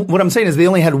only had, what I'm saying is they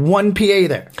only had one PA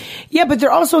there. Yeah, but they're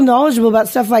also knowledgeable about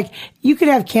stuff like you could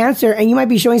have cancer and you might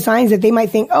be showing signs that they might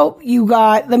think, oh, you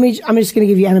got, I'm just going to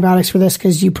give you antibiotics for this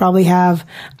because you probably have,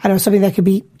 I don't know, something that could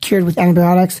be cured with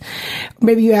antibiotics.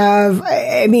 Maybe you have,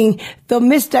 there's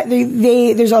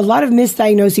a lot of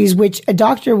misdiagnoses which a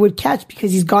doctor would catch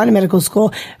because he's gone to medical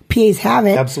school. PAs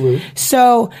haven't. Absolutely.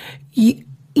 So,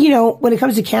 you know, when it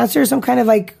comes to cancer, some kind of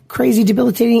like crazy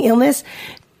debilitating illness,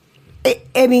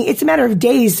 it's a matter of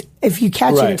days if you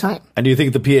catch it in time. And do you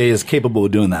think the PA is capable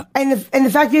of doing that? And the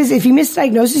fact is, if he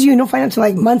misdiagnoses you and don't find out until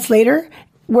like months later,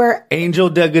 where Angel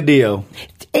Delgadillo.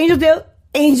 Angel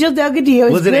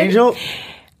Delgadillo. Was it Angel?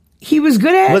 He was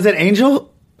good at. Was it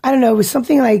Angel? I don't know. It was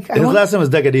something like. His last name was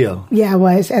Delgadillo. Yeah, it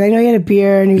was. And I know he had a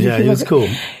beard. And he was cool.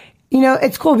 You know,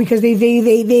 it's cool because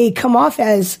they come off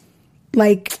as.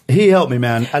 Like he helped me,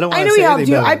 man. I know he helped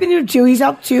you. I've been here too. He's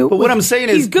helped too. But what I'm saying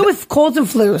is he's good with colds and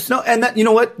flus. No, and that, you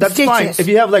know what? That's Stitches. fine. If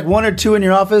you have like one or two in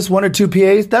your office, one or two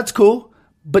PAs, that's cool.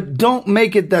 But don't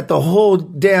make it that the whole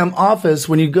damn office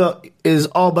when you go is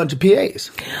all a bunch of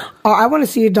PAs. Oh, I want to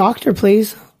see a doctor,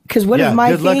 please. Because what if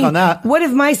my good luck on that. What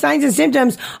if my signs and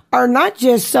symptoms are not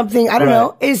just something, I don't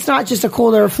know, it's not just a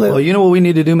cold or a flu. Well, you know what we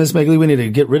need to do, Miss Megley? We need to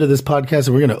get rid of this podcast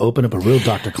and we're going to open up a real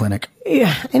doctor clinic.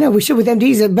 Yeah, I know, we should with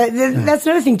MDs. But that's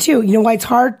another thing, too. You know why it's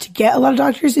hard to get a lot of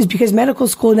doctors? Is because medical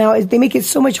school now, they make it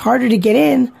so much harder to get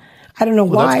in. I don't know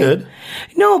why. That's good.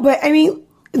 No, but I mean,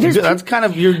 that's kind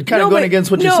of, you're kind of going against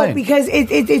what you're saying. No, because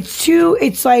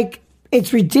it's like,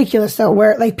 it's ridiculous though,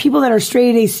 where like people that are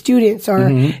straight A students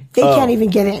they can't even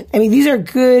get in. I mean, these are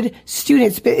good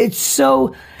students, but it's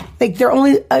so like they're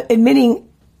only admitting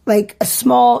like a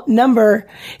small number.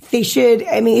 It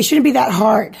shouldn't be that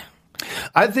hard.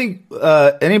 I think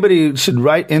anybody should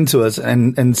write into us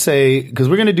and say, because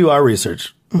we're going to do our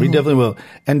research. Mm-hmm. We definitely will.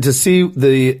 And to see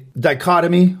the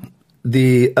dichotomy,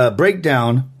 the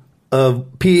breakdown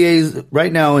of PAs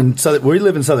right now we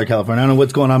live in Southern California. I don't know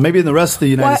what's going on. Maybe in the rest of the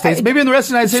United States. Maybe in the rest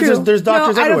of the United States, there's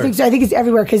doctors everywhere. I don't think so. I think it's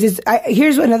everywhere because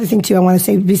here's another thing too I want to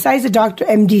say. Besides the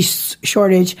MD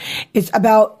shortage, it's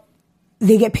about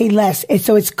they get paid less.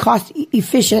 So it's cost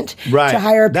efficient to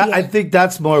hire a PA. I think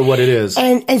that's more what it is.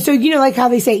 And so, you know, like how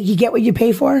they say, you get what you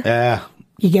pay for? Yeah.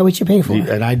 You get what you pay for.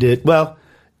 And I did. Well,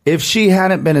 if she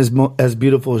hadn't been as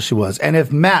beautiful as she was, and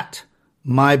if Matt,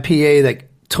 my PA that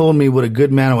told me what a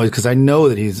good man I was, because I know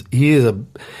that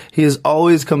he has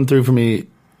always come through for me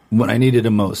when I needed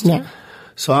him most. Yeah.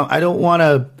 So I don't want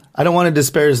to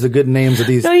disparage the good names of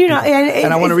these. No, you're not.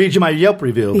 And I want to read you my Yelp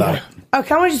review about it.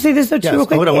 Can I just say this though too, real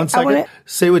quick? Hold on 1 second.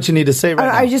 Say what you need to say right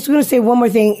now. I just want to say one more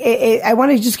thing. I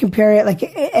want to just compare it like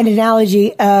an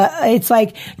analogy. It's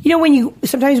like, you know,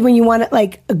 sometimes when you want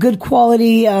like a good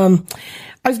quality,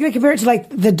 I was going to compare it to like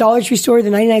the Dollar Tree store,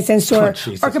 the 99-cent store,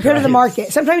 or compare to the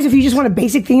market. Sometimes if you just want a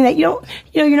basic thing that you're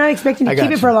not expecting to keep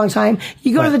it for a long time,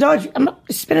 you go to the Dollar Tree,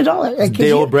 spend $1. Like,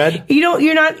 day old bread.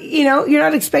 You're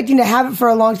not expecting to have it for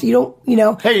a long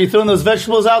time. Hey, you throwing those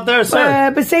vegetables out there,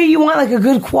 sir? But say you want like a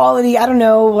good quality, I don't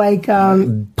know, like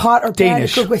pot or pan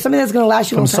to cook with, something that's going to last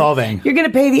you a long time. Solving. You're going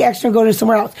to pay the extra and go to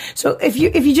somewhere else. So if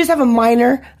you just have a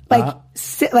minor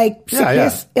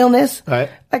sickness, illness. Right.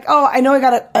 Like, oh, I know I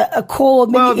got a cold,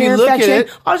 maybe ear infection.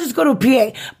 I'll just go to a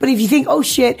PA. But if you think, oh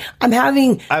shit, I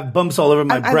have bumps all over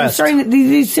my breast. I'm sorry,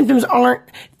 these symptoms aren't.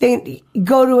 Then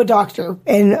go to a doctor,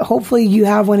 and hopefully you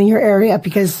have one in your area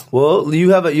because. Well,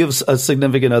 you have a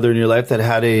significant other in your life that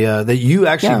had that you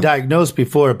actually diagnosed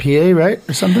before a PA, right,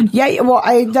 or something. Yeah, well,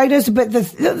 I diagnosed it, but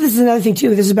this is another thing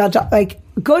too. This is about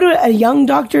go to a young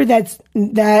doctor that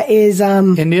is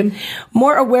Indian,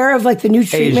 more aware of like the new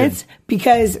treatments,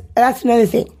 because that's another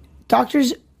thing.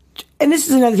 Doctors, and this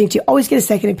is another thing too, always get a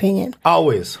second opinion.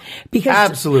 Always. Because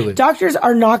absolutely, doctors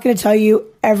are not going to tell you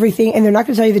everything, and they're not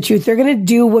going to tell you the truth. They're going to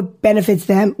do what benefits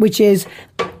them, which is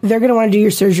they're going to want to do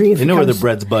your surgery. If They know where the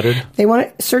bread's buttered.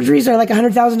 Surgeries are like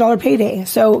 $100,000 payday.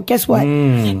 So guess what?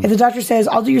 If the doctor says,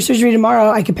 I'll do your surgery tomorrow,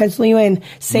 I can pencil you in.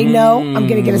 Say no, I'm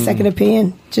going to get a second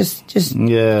opinion. Just do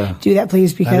that,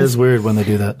 please, because that is weird when they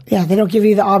do that. Yeah, they don't give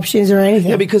you the options or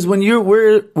anything. Yeah, because when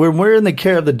we're in the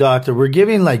care of the doctor, we're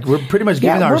giving we're pretty much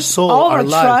giving our soul, all of our our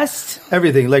life, trust,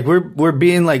 everything. Like we're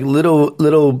being like little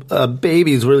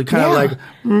babies. We're kind of like,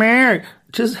 Mary,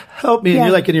 just help me. And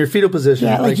you're like in your fetal position.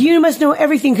 Yeah, like you must know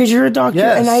everything because you're a doctor.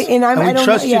 Yes. And I we don't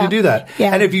trust know, you to do that.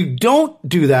 Yeah. And if you don't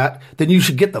do that, then you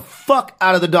should get the fuck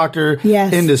out of the doctor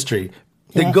industry.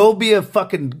 Then go be a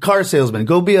fucking car salesman.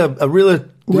 Go be a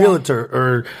realtor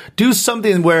or do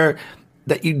something where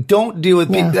that you don't deal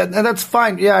with people. And that's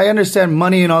fine. Yeah, I understand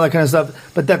money and all that kind of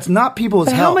stuff, but that's not people's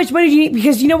health. How much money do you need?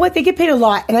 Because you know what? They get paid a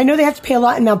lot. And I know they have to pay a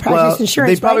lot in malpractice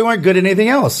insurance. They probably weren't good at anything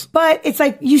else. But it's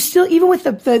like you still, even with the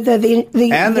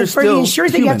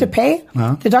insurance that you have to pay,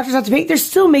 the doctors have to pay, they're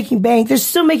still making bank. They're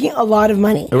still making a lot of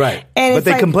money. Right. And but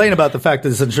they complain about the fact that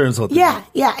this insurance holds. Yeah.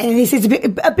 And they say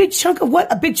it's a big chunk of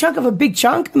what? A big chunk of a big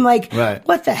chunk? I'm like,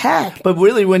 what the heck? But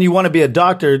really, when you want to be a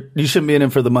doctor, you shouldn't be in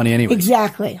it for the money anyway.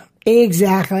 Exactly.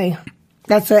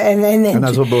 That's what, and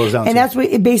that's what boils down to. And that's what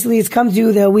it basically it's come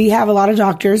to, though. We have a lot of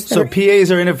doctors. So PAs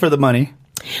are in it for the money.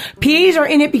 PAs are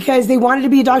in it because they wanted to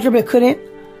be a doctor but couldn't.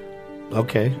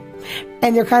 Okay.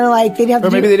 And they're kind of like, they didn't have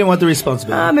to maybe they didn't want the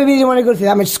responsibility. Maybe they didn't want to go through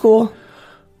that much school.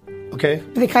 Okay.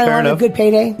 They kind of want a good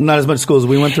payday. Not as much school as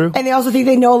we went through. And they also think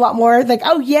they know a lot more. Like,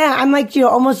 oh yeah, I'm like,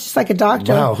 almost just like a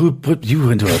doctor. Wow, who put you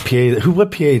into a PA?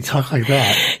 What PA talk like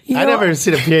that? I never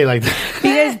seen a PA like that.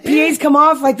 Because PAs come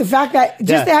off like the fact that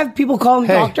just to have people call him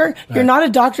doctor, you're not a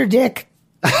doctor, dick.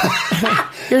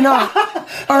 You're not.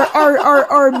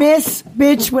 Or miss,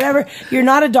 bitch, whatever. You're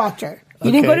not a doctor.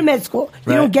 You didn't go to med school.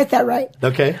 You don't get that right.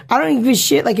 Okay. I don't even give a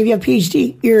shit. Like if you have a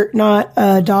PhD, you're not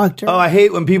a doctor. Oh, I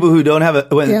hate when people who don't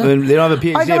have when they don't have a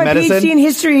PhD in medicine. PhD in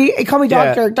history. They call me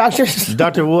doctor. Doctor.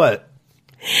 Doctor what?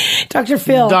 Dr.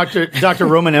 Phil. Dr.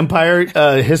 Roman Empire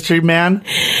history man.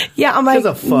 Yeah, I'm like,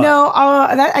 no,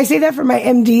 I say that for my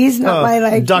MDs, not my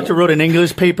like. Doctor wrote an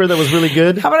English paper that was really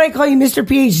good. How about I call you Mr.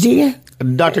 PhD?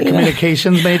 Dr.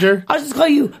 Communications major. I'll just call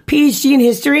you PhD in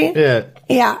history. Yeah.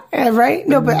 Yeah, right?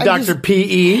 No, but Dr.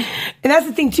 PE. And that's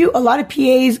the thing too. A lot of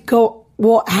PAs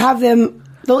will have them,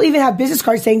 they'll even have business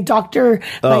cards saying doctor.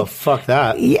 Oh, fuck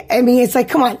that. Yeah, I mean, it's like,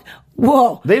 come on.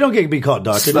 Whoa. They don't get to be called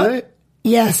doctor, do they?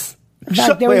 Yes.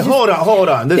 Wait, hold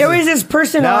on. There was this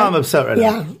person. Now I'm upset right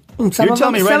now. You're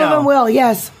telling me right now. Some of them will,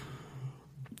 yes.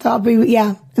 They'll be,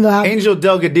 Angel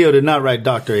Delgadillo did not write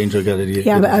Dr. Angel Delgadillo.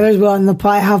 Yeah, but others will, and they'll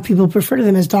probably have people refer to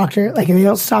them as doctor. Like, if they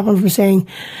don't stop them from saying.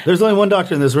 There's only one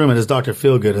doctor in this room, and it's Dr.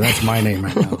 Feelgood, and that's my name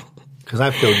right now. Because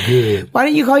I feel good. Why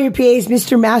don't you call your PAs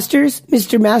Mr. Masters?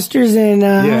 Mr. Masters in...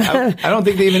 I don't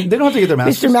think they don't have to get their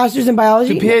masters. Mr. Masters in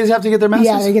biology? Do PAs have to get their masters?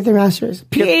 Yeah, they get their masters.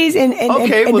 PAs and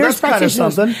nurse that's kind of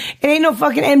something. It ain't no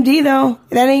fucking MD, though.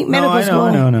 That ain't medical school.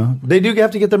 I know. They do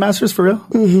have to get their masters for real?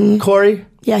 Mm-hmm. Corey?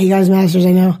 Yeah, he got his masters,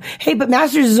 I know. Hey, but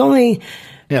masters is only...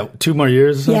 Yeah, 2 more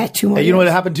years? Yeah, 2 more years. Hey, you know what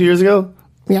happened 2 years ago?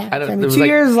 Yeah. I mean, 2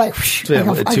 years, like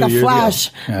a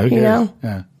flash. Yeah, you know?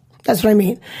 Yeah. That's what I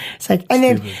mean. It's like, and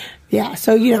then... Yeah,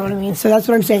 so you know what I mean. So that's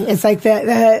what I'm saying. It's like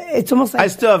it's almost like... I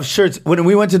still have shirts. When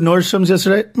we went to Nordstrom's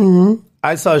yesterday,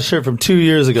 I saw a shirt from 2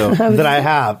 years ago that I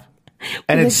have,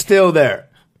 and it's still there.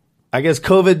 I guess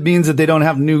COVID means that they don't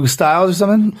have new styles or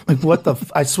something. Like, what the...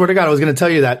 I swear to God, I was going to tell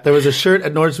you that. There was a shirt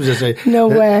at Nordstrom's yesterday. No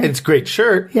way. It's a great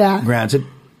shirt. Yeah. Granted.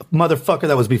 Motherfucker,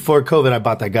 that was before COVID, I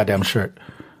bought that goddamn shirt.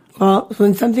 Well,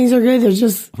 when some things are good, they're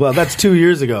just... Well, that's 2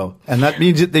 years ago. And that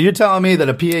means that you're telling me that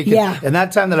a PA can... And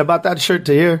that time that I bought that shirt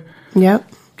to here...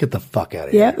 Yep. Get the fuck out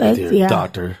of here,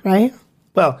 doctor. Right?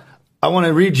 Well, I want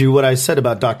to read you what I said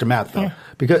about Dr. Matt, though. Yeah.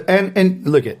 Because and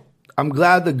look I'm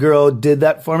glad the girl did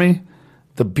that for me.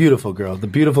 The beautiful girl, the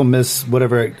beautiful Miss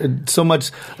whatever. So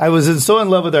much. I was so in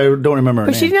love with her, I don't remember her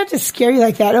name. But she didn't have to scare you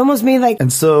like that. It almost made like...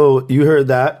 And so you heard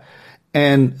that.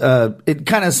 And it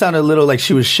kind of sounded a little like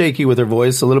she was shaky with her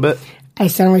voice a little bit. I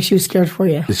sounded like she was scared for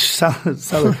you. It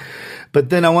sounded But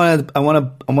then I want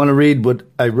to read what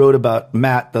I wrote about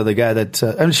Matt, the guy that,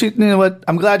 and she, you know what?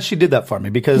 I'm glad she did that for me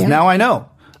because now I know.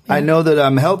 Yeah. I know that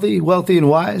I'm healthy, wealthy, and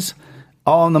wise,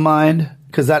 all in the mind,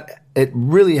 because it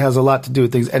really has a lot to do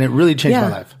with things, and it really changed my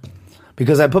life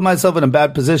because I put myself in a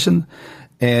bad position,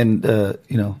 and the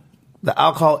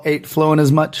alcohol ain't flowing as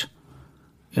much,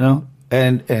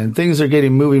 and things are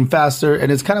moving faster, and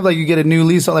it's kind of like you get a new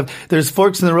lease on life. There's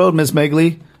forks in the road, Miss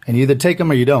Megley, and you either take them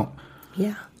or you don't.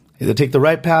 Yeah. Either take the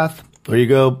right path or you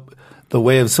go the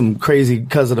way of some crazy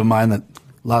cousin of mine that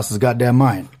lost his goddamn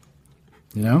mind.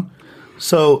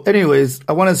 So anyways,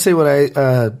 I want to say what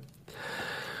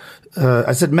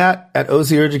I said, Matt at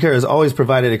OC Urgent Care has always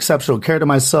provided exceptional care to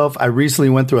myself. I recently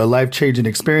went through a life-changing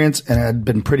experience and had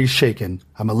been pretty shaken.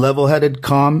 I'm a level-headed,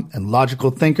 calm, and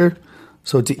logical thinker,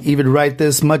 so to even write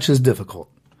this much is difficult.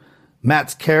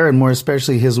 Matt's care, and more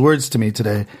especially his words to me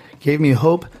today, gave me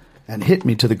hope and hit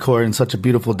me to the core in such a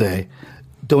beautiful day.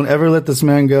 Don't ever let this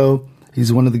man go.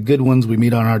 He's one of the good ones we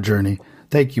meet on our journey.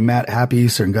 Thank you, Matt. Happy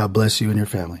Easter, and God bless you and your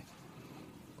family.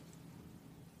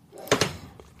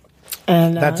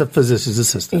 And that's a physician's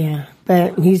assistant. Yeah,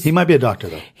 but he might be a doctor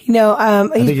though. He's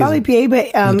probably PA,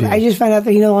 but I just found out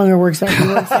that he no longer works there. He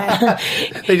works at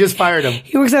they just fired him.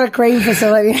 He works at a crane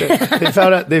facility. They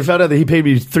found out that he paid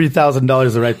me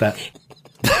 $3,000 to write that.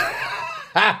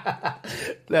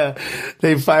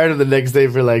 They fired him the next day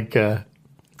for like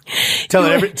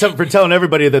telling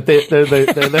everybody that they're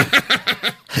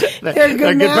a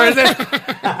good person.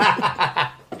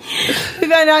 We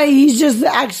found out he's just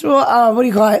the actual, what do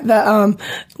you call it? The,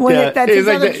 that takes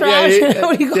out the trash.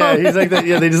 What do you call it? He's like that.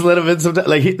 Yeah, they just let him in sometimes.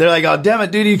 Like, they're like, oh, damn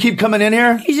it, dude, you keep coming in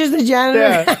here? He's just a janitor.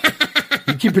 Yeah.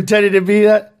 You keep pretending to be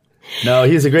that? No,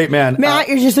 he's a great man. Matt,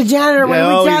 you're just a janitor. What do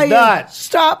we tell you? Not.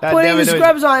 Stop putting the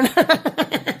scrubs on.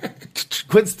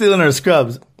 Quit stealing our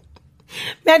scrubs.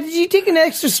 Matt, did you take an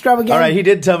extra scrub again? All right, he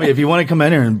did tell me if you want to come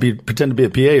in here and pretend to be a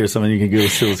PA or something, you can go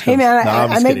steal scrubs. Hey, man,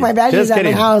 I make my badges at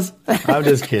my house. I'm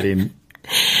just kidding.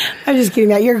 I'm just kidding,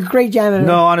 Matt. You're a great janitor.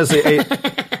 No, honestly,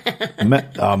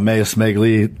 Maya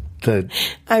Smegley,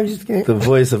 I'm just kidding. The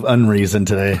voice of unreason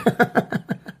today.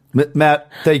 Matt,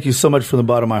 thank you so much from the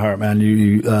bottom of my heart, man.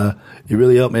 You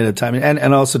really helped me at a time,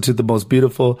 and also to the most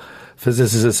beautiful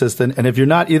physician's assistant. And if you're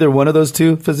not either one of those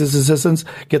two physician's assistants,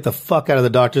 get the fuck out of the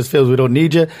doctor's field. We don't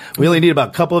need you. We only need about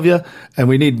a couple of you, and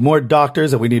we need more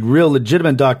doctors, and we need real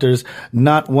legitimate doctors,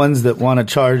 not ones that want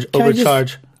to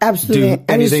overcharge. Absolutely. Do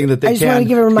anything that they can. I just want to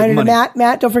give a reminder to Matt.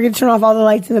 Matt, don't forget to turn off all the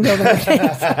lights in the building.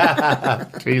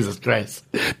 Jesus Christ.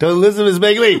 Don't listen to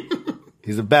Smegley.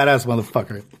 He's a badass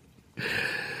motherfucker.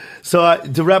 So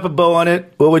to wrap a bow on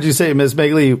it, what would you say, Miss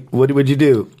Smegley? What would you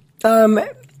do?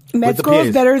 Med school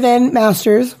is better than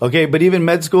master's. Okay, but even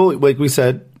med school, like we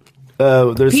said,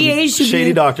 there's some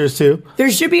shady doctors too.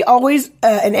 There should be always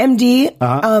an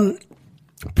MD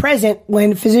present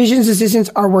when physician's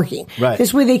assistants are working. Right.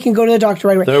 This way they can go to the doctor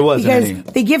right away. There wasn't any.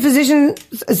 Because they give physician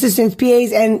assistants,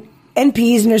 PAs, and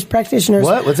NPs, nurse practitioners.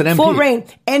 What? What's an NP? Full reign.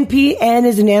 NP, N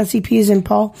is in Nancy, P is in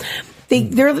Paul.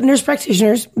 They're nurse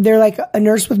practitioners. They're like a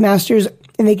nurse with masters,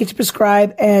 and they get to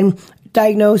prescribe and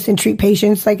diagnose and treat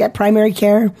patients like at primary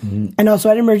care and also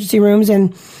at emergency rooms,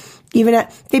 and even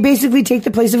they basically take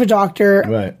the place of a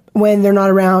doctor when they're not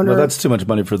around. Well, that's too much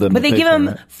money for them. But they give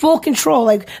them full control.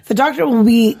 Like the doctor will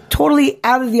be totally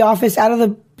out of the office,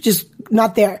 just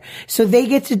not there. So they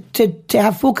get to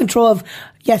have full control of,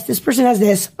 yes, this person has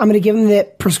this. I'm going to give them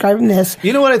prescribe them this.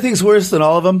 You know what I think is worse than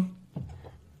all of them?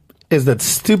 Is that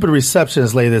stupid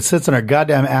receptionist lady that sits on her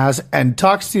goddamn ass and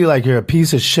talks to you like you're a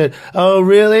piece of shit. Oh,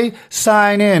 really?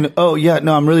 Sign in. Oh, yeah,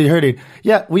 no, I'm really hurting.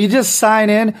 Yeah, will you just sign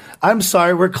in? I'm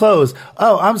sorry, we're closed.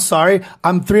 Oh, I'm sorry,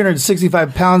 I'm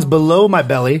 365 pounds below my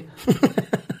belly.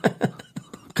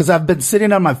 Because I've been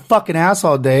sitting on my fucking ass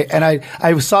all day, and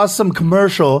I saw some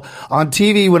commercial on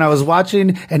TV when I was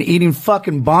watching and eating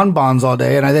fucking bonbons all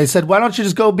day, and they said, why don't you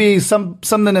just go be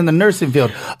something in the nursing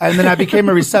field? And then I became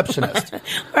a receptionist.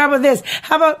 How about this?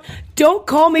 How about don't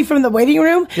call me from the waiting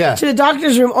room to the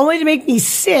doctor's room only to make me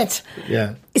sit.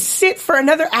 Yeah. Sit for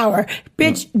another hour.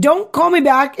 Bitch, don't call me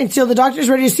back until the doctor's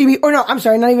ready to see me. Or no, I'm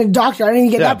sorry, not even a doctor. I don't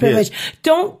even get that privilege.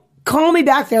 Don't call me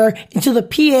back there until the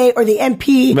PA or the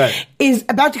MP is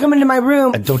about to come into my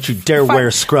room. And don't you dare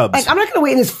wear scrubs. Like, I'm not going to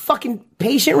wait in this fucking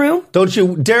patient room. Don't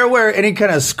you dare wear any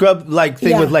kind of scrub-like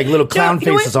thing with like little clown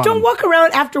faces on. Don't walk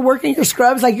around after work in your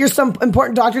scrubs like you're some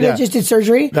important doctor that just did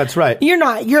surgery. That's right. You're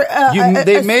not. You're.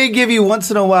 They may give you once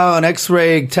in a while an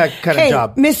X-ray tech kind of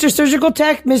job. Mr. Surgical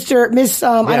Tech, Miss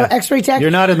X-ray tech.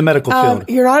 You're not in the medical field.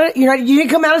 You're not. You didn't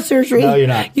come out of surgery. No, you're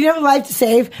not. You have a life to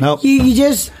save. Nope. You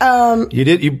just. You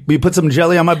did. You put some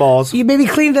jelly on my balls. You maybe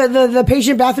cleaned the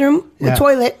patient bathroom, the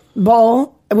toilet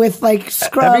bowl. With like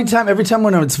scrub. Every time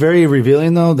when it's very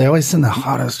revealing though, they always send the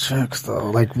hottest chicks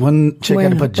though. Like one chick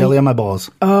had to put jelly on my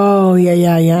balls. Oh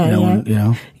yeah.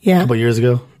 A couple years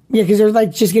ago. Yeah, because they're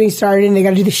like just getting started and they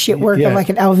got to do the shit work of like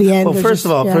an LVN. Well, first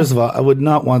of all, I would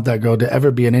not want that girl to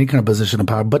ever be in any kind of position of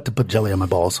power, but to put jelly on my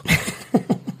balls. Or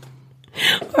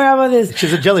how about this?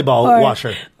 She's a jelly ball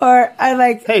washer. Or I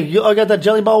like. Hey, I got that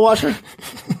jelly ball washer.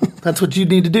 That's what you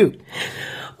need to do.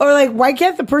 Or like, why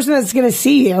can't the person that's going to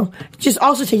see you just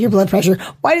also take your blood pressure?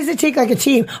 Why does it take like a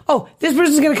team? Oh, this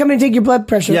person's going to come in and take your blood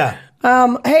pressure. Yeah.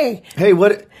 Hey,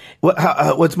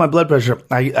 what's my blood pressure?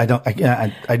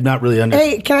 I'm not really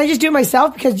understand. Hey, can I just do it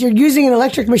myself? Because you're using an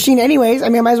electric machine anyways. I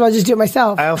mean, I might as well just do it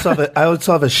myself. I also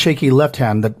have a shaky left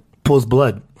hand that pulls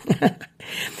blood.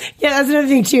 Yeah, that's another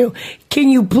thing too. Can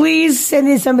you please send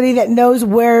in somebody that knows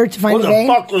where to find a vein?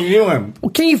 What the fuck are you doing?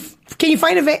 Can you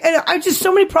find a vein? I'm just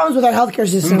so many problems with our healthcare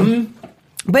system.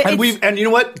 Mm-hmm. But and you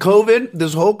know what? COVID,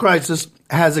 this whole crisis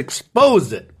has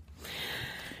exposed it.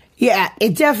 Yeah,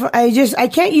 it definitely.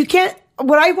 You can't.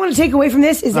 What I want to take away from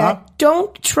this is that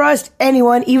don't trust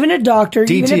anyone, even a doctor,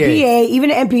 DTA. even a PA,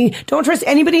 even an MP. Don't trust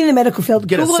anybody in the medical field.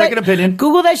 Get a second opinion.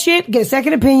 Google that shit. Get a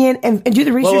second opinion and do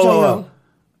the research on your own.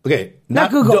 Okay,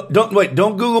 Not Google.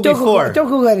 Don't Google before. Don't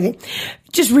Google anything.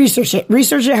 Just research it.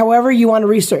 Research it however you want to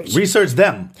research. Research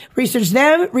them.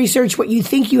 Research what you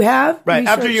think you have. Right,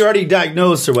 after you're already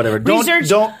diagnosed or whatever.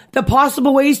 Don't the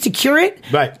possible ways to cure it.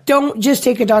 Right. Don't just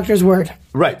take a doctor's word.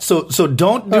 Right. So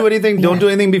don't do anything. Don't do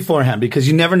anything beforehand because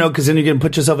you never know because then you're going to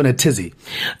put yourself in a tizzy.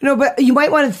 No, but you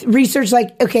might want to research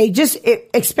just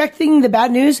expecting the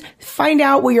bad news, find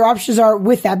out what your options are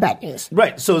with that bad news.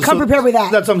 Right. So come prepared with that.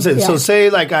 That's what I'm saying. Yeah. So say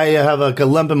like I have like a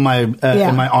lump in my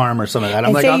arm or something like that.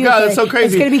 I'm like, oh God, that's so crazy.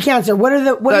 It's going to be cancer. What are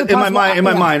the in my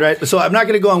mind, right? So I'm not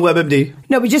going to go on WebMD.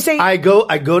 No, but just say I go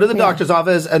to the doctor's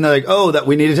office and they're like, oh, that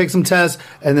we need to take some tests,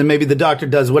 and then maybe the doctor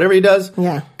does whatever he does.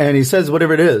 Yeah. And he says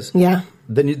whatever it is. Yeah.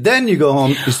 Then you go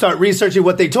home, you start researching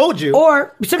what they told you,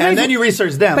 and then you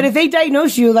research them. But if they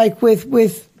diagnose you like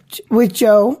with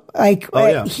Joe, I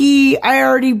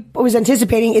already was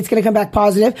anticipating it's going to come back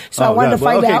positive, so I wanted to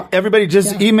find out. Everybody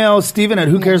just email Steven at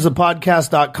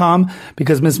whocaresthepodcast.com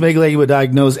because Miss Megley would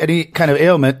diagnose any kind of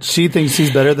ailment. She thinks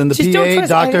she's better than the PA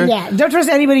doctor. Don't trust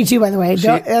anybody too, by the way.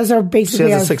 Those are basically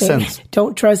she has a sixth sense.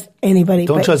 Don't trust anybody.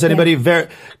 Don't trust anybody.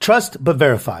 Trust, but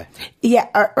verify. Yeah,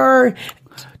 or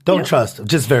don't trust,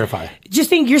 just verify. Just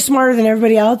think you're smarter than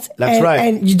everybody else. That's right.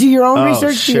 And you do your own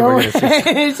research. Shit,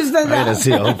 it's just like that. I gotta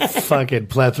see a fucking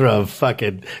plethora of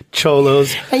fucking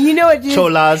cholos. And you know what,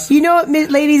 cholas. You know what,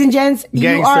 ladies and gents?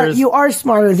 Gangsters. You are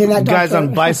smarter than that guys doctor.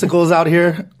 on bicycles out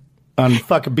here on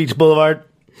fucking Beach Boulevard.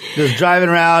 Just driving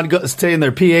around, staying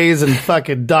their PAs and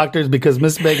fucking doctors because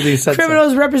Miss Megley said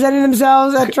criminals representing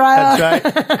themselves at trial.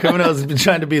 That's right. Criminals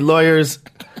trying to be lawyers.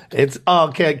 It's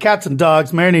all cats and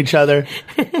dogs marrying each other.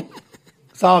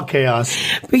 It's all chaos.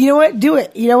 But you know what? Do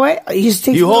it. You know what?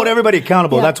 You hold everybody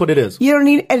accountable. Yeah. That's what it is. You don't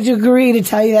need a degree to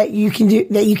tell you that you can do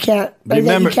that. You can't.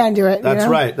 Remember, that you can do it. That's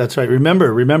right. That's right.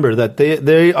 Remember that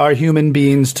they are human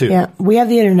beings too. Yeah, we have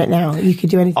the internet now. You could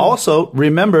do anything. Also,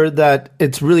 remember that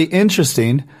it's really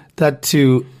interesting that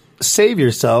to save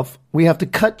yourself, we have to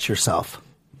cut yourself.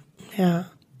 Yeah,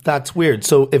 that's weird.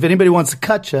 So if anybody wants to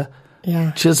cut you,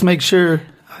 just make sure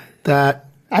that.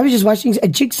 I was just watching The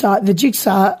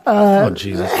Jigsaw. Oh,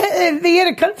 Jesus. He had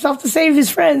to cut himself to save his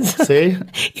friends. See?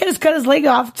 He had to cut his leg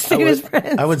off to save his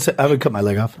friends. I would cut my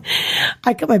leg off.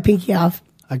 I cut my pinky off.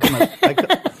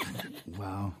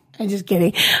 Wow. I'm just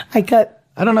kidding. I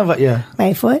don't know about,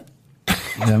 my foot.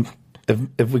 Yeah.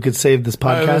 If we could save this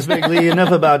podcast,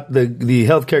 enough about the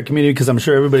healthcare community because I'm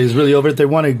sure everybody's really over it. They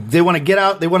want to get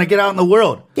out. They want to get out in the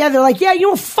world. Yeah, they're like,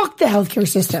 fuck the healthcare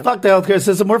system. Fuck the healthcare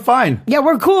system. We're fine. Yeah,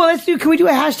 we're cool. Can we do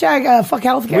a hashtag fuck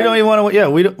healthcare? We don't even want to. Yeah,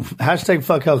 we don't hashtag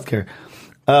fuck healthcare.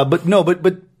 But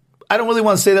I don't really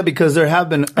want to say that because there have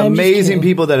been amazing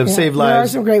people that have saved lives. There are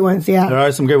some great ones, yeah. There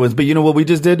are some great ones. But you know what we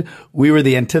just did? We were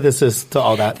the antithesis to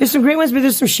all that. There's some great ones, but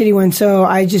there's some shitty ones. So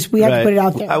we have to put it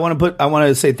out there. I want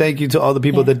to say thank you to all the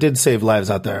people that did save lives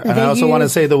out there. And I also want to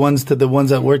say the ones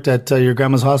that worked at your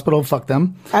grandma's hospital. Fuck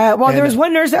them. There was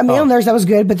one nurse, a male nurse that was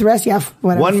good, but the rest,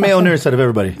 whatever. One male nurse out of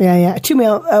everybody. Yeah.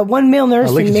 One male nurse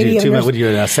and maybe a nurse. What, you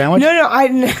a sandwich? No,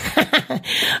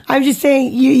 I'm just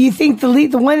saying you think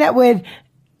the one that would...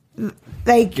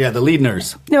 the lead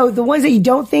nurse. No, the ones that you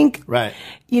don't think. Right.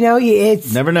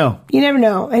 It's never know. You never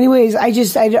know. Anyways, I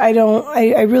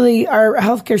really, our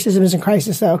healthcare system is in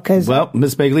crisis though. Well,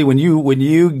 Miss Megley, when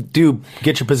you do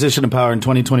get your position of power in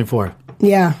 2024.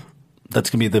 Yeah.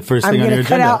 That's going to be the first thing on your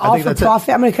agenda. I'm going to cut out all for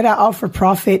profit. I'm going to cut out all for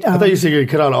profit. I thought you said you were going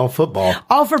to cut out all football.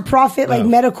 All for profit, like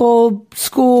medical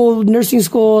school, nursing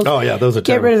schools. Oh yeah, those are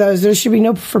terrible. Get rid of those. There should be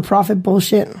no for profit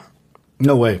bullshit.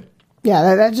 No way.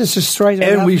 Yeah, that just destroys it.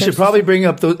 And we should probably bring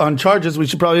up on charges. We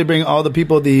should probably bring all the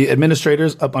people, the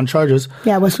administrators, up on charges.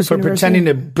 Yeah, Westwood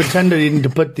University. pretending to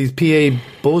put these PA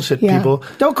bullshit people.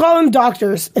 Don't call them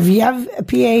doctors. If you have a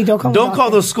PA, don't call them. Don't call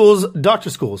those schools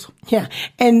doctor schools. Yeah,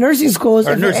 and nursing schools.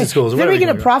 Or nursing schools. They're making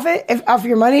a profit off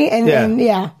your money, and You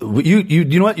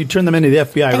know what? You turn them into the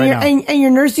FBI right now. And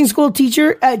your nursing school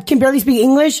teacher can barely speak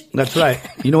English. That's right.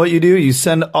 You know what you do? You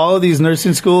send all of these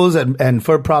nursing schools and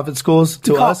for-profit schools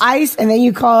to us. ICE. nice, and then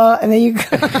you call.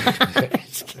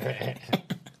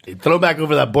 Throw back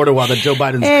over that border wall that Joe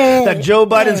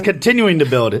Biden's continuing to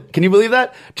build. Can you believe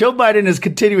that? Joe Biden is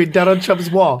continuing down on Trump's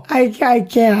wall. I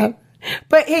can't.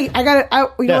 But hey, you know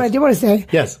what I did want to say?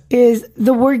 Yes. Is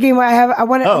the word game I have? I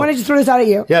want to just throw this out at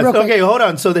you. Yes. Okay, hold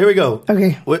on. So here we go.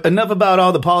 Okay. Enough about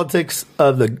all the politics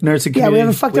of the nursing community. Yeah, we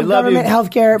have a fucked up government,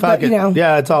 healthcare, but you know.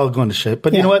 Yeah, it's all going to shit.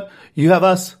 But you know what? You have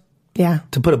us. Yeah.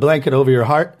 To put a blanket over your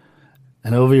heart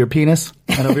and over your penis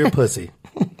and over your pussy.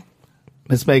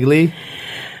 Miss Meg Lee,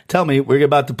 tell me, we're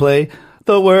about to play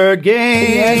the word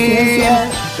game.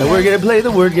 Yes. And we're going to play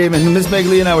the word game. And Miss Meg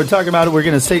Lee and I were talking about it. We're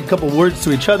going to say a couple words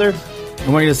to each other.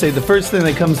 And we're going to say the first thing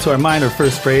that comes to our mind, or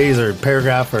first phrase, or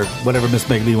paragraph, or whatever Miss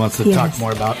Meg Lee wants to talk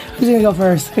more about. Who's going to go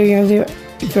first? Who are you going to do?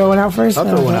 You throw one out first? I'll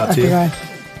throw one out to you. Go ahead.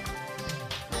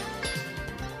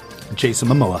 Jason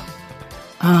Momoa.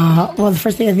 Well, the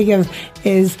first thing I think of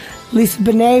is Lisa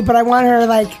Bonet, but I want her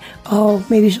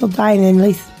maybe she'll die, and then at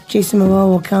least Jason Momoa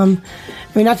will come.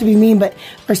 I mean, not to be mean, but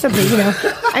or something, you know.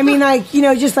 I mean,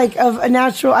 just of a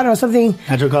natural, I don't know, something.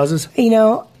 Natural causes? You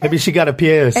know. Maybe she got a PA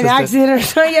assistant. An accident or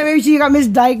something. Yeah, maybe she got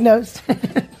misdiagnosed.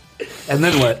 And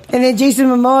then what? And then Jason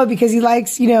Momoa, because he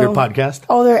likes, your podcast?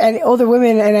 Older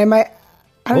women, and I might.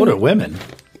 Older women?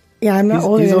 Yeah, I'm not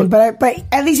older than him, but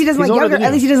at least he doesn't like younger.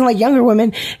 At least he doesn't like younger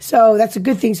women, so that's a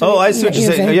good thing. So I see what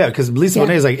you're saying. Yeah, because Lisa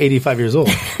Bonet is 85 years old.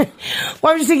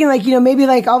 Well, I'm just thinking, maybe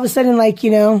all of a sudden,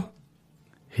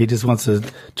 he just wants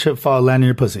to fall, land in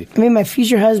your pussy. I mean, my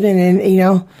future husband, and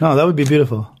No, that would be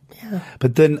beautiful. Yeah.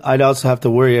 But then I'd also have to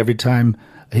worry every time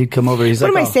he'd come over. He's what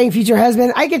am I saying, future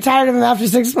husband? I get tired of him after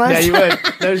 6 months. Yeah, you would.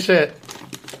 No shit.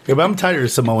 Yeah, but I'm tired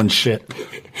of Samoan shit.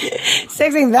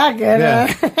 Sex ain't that good. Yeah.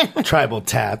 Huh? Tribal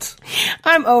tats.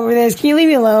 I'm over this. Can you leave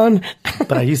me alone?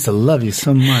 But I used to love you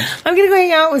so much. I'm going to go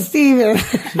hang out with Steven.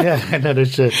 Yeah, I know that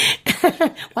shit.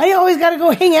 Why do you always got to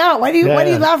go hang out? Why do you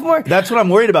laugh more? That's what I'm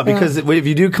worried about, because if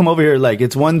you do come over here,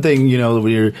 it's one thing,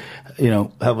 when you're,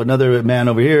 have another man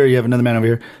over here, you have another man over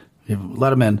here, you have a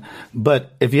lot of men.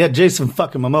 But if you had Jason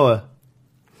fucking Momoa,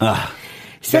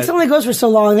 sex only goes for so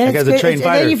long. Then that guy's a trained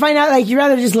fighter. Then you find out you'd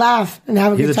rather just laugh and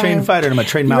have a good time. He's a trained fighter, and I'm a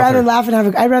trained mouther. I'd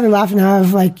rather laugh and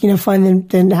have fun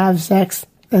than have sex.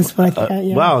 That's what I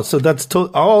think. Wow, so that's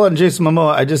all on Jason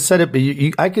Momoa. I just said it, but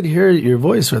I could hear your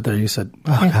voice right there. You said,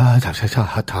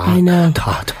 I know.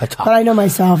 But I know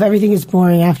myself. Everything is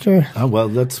boring after. Oh, well,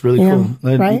 that's really cool.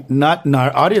 Right?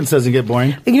 Our audience doesn't get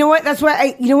boring. You know what? That's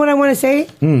why you know what I want to say?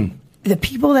 The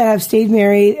people that have stayed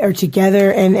married or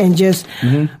together and just,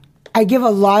 I give a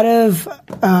lot of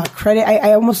credit.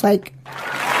 I almost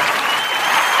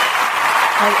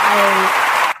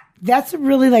that's a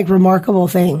really remarkable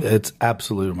thing. It's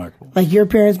absolutely remarkable. Your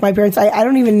parents, my parents, I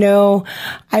don't even know.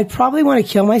 I'd probably want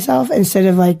to kill myself instead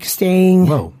of staying.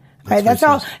 Whoa.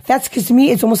 That's because to me,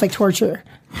 it's almost like torture.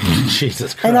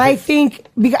 Jesus Christ. And I think,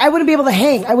 because I wouldn't be able to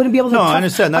hang. I wouldn't be able to. No, I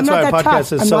understand. That's why our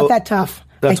podcast is I'm not that tough.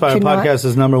 That's why our podcast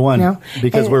is number one,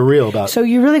 because we're real about it. So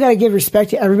you really got to give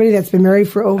respect to everybody that's been married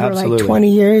for over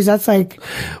 20 years. That's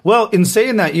Well, in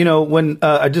saying that, when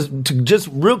I just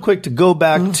real quick to go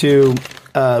back to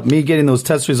me getting those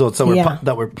test results that were I was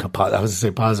going to say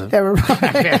positive. They were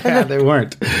yeah, they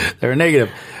weren't. They were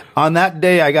negative. On that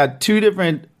day, I got two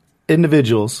different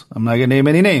individuals. I'm not going to name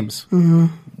any names. Mm-hmm.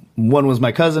 One was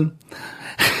my cousin,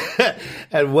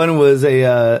 and one was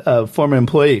a former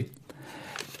employee.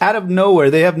 Out of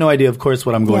nowhere, they have no idea, of course,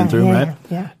 what I'm going through, right?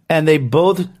 Yeah. And they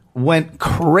both went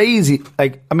crazy,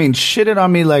 shitted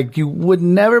on me like you would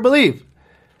never believe.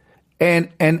 And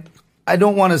I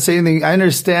don't want to say anything. I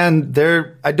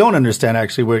don't understand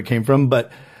actually where it came from,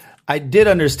 but I did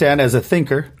understand as a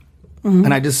thinker. Mm-hmm.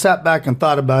 And I just sat back and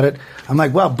thought about it. I'm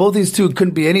like, wow, both these two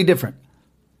couldn't be any different.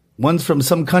 One's from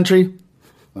some country,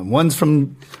 and one's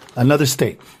from another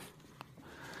state.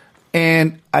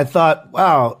 And I thought,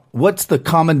 wow, what's the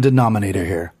common denominator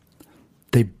here?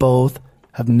 They both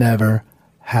have never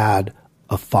had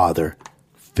a father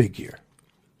figure.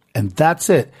 And that's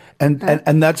it. And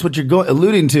that's what you're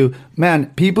alluding to.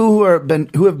 Man, people who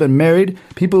have been married,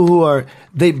 people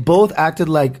they both acted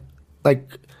like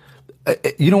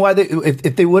you know why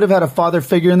if they would have had a father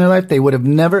figure in their life, they would have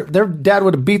never, their dad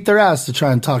would have beat their ass to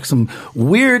try and talk some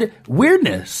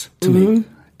weirdness to me.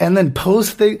 And then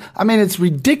it's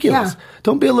ridiculous. Yeah.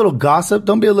 Don't be a little gossip.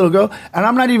 Don't be a little girl. And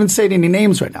I'm not even saying any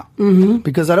names right now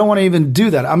because I don't want to even do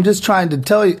that. I'm just trying to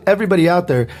tell everybody out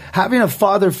there, having a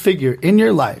father figure in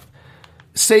your life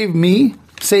saved me,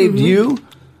 saved you.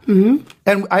 Mm-hmm.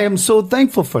 And I am so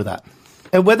thankful for that.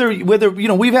 And whether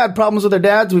we've had problems with our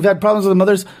dads, we've had problems with our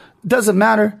mothers, doesn't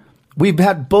matter. We've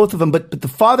had both of them. But the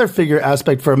father figure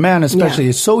aspect for a man especially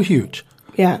is so huge.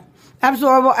 Yeah.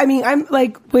 Absolutely. Well, I mean, I'm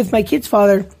like with my kid's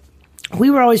father. We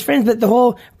were always friends, but the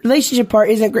whole relationship part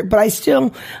isn't great. But I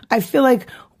feel like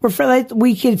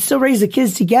we could still raise the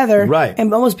kids together, right?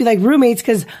 And almost be like roommates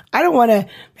because I don't want to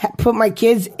put my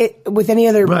kids with any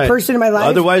other person in my life.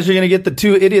 Otherwise, you're going to get the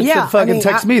two idiots that fucking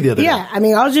text me the other day. Yeah, I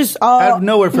mean, out of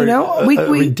nowhere for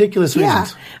ridiculous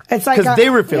reasons. It's like because they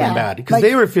were feeling bad, because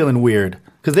they were feeling weird,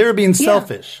 because they were being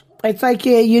selfish. It's like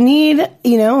you need,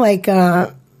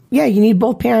 you need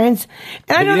both parents.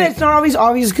 And I know that it's not always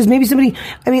obvious because maybe somebody,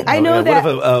 I know that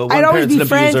I'd always be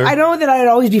friends. I know that I'd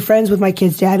always be friends with my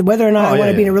kid's dad, whether or not I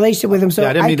want to be in a relationship with him. So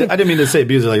I didn't mean to say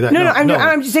abuser like that. No,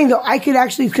 I'm just saying though, I could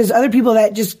actually, because other people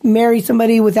that just marry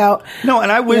somebody without. No,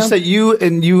 and I wish that you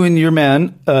and your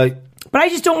man, but I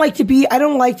just don't like to be. I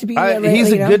don't like to be.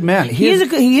 He's a good man. He is a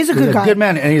good guy. He's a good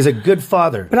man, and he's a good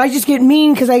father. But I just get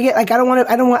mean because I get like I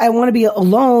want to be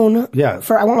alone. Yeah.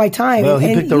 I want my time. Well,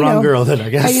 he picked the wrong girl then, I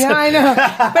guess. I know.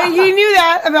 But you knew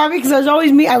that about me because I was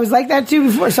always me. I was like that too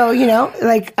before. So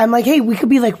I'm like, hey, we could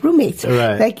be like roommates,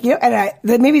 right? Like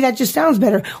and maybe that just sounds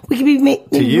better. We could be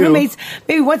roommates.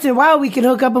 Maybe once in a while we can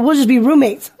hook up, but we'll just be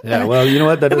roommates. Yeah. Well, you know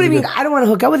what? That I don't want to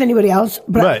hook up with anybody else,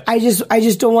 but right. I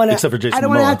just don't want to. Except for Jason I don't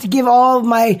want to have to give all of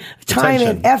my time attention.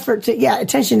 and effort to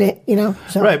attention to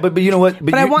So. Right, but you know what?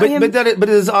 But it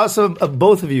is awesome of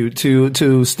both of you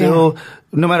to still,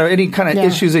 no matter any kind of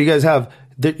issues that you guys have,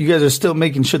 that you guys are still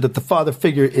making sure that the father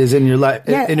figure is in your life,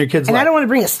 in your kid's life. And I don't want to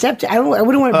bring a stepdad. I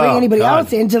wouldn't want to bring anybody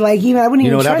else into I wouldn't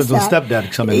even what trust happens when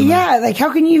stepdad comes in. Yeah, like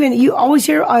how can you always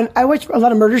hear I watch a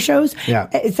lot of murder shows. Yeah.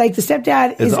 It's like the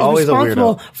stepdad is always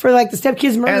responsible for like the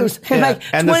stepkid's murders.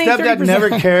 And the stepdad 30%. never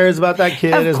cares about that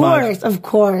kid as much. Of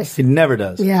course. He never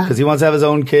does. Yeah. Because he wants to have his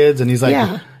own kids and he's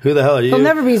like, who the hell are you? He'll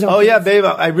never be his own kids. Yeah, babe,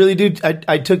 I really do.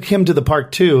 I took him to the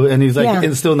park too, and he's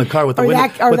like still in the car with the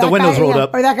windows rolled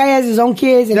up. Or that guy has his own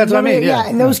kids. And that's what I mean. Yeah,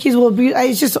 and those kids will be.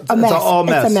 It's just a mess. It's all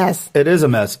mess. It's a mess. It is a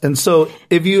mess. And so,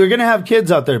 if you are going to have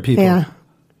kids out there, people,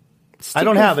 I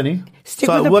don't have any.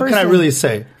 So what can I really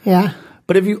say? Yeah.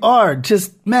 But if you are,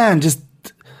 just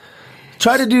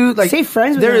try to do stay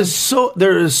friends with them.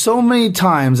 There is so many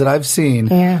times that I've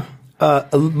seen,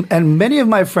 and many of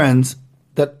my friends.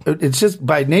 That it's just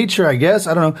by nature, I guess.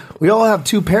 I don't know. We all have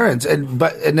two parents, and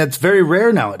that's very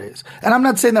rare nowadays. And I'm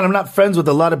not saying that I'm not friends with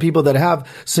a lot of people that have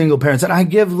single parents. And I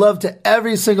give love to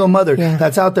every single mother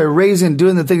that's out there raising,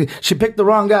 doing the thing. She picked the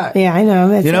wrong guy. Yeah, I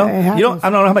know. I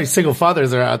don't know how many single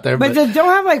fathers are out there, but don't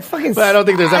have like fucking. But I don't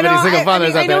think there's that many single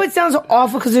fathers out there. I know it sounds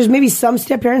awful because there's maybe some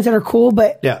step parents that are cool,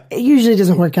 but it usually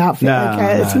doesn't work out.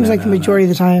 It seems like the majority of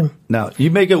the time. No,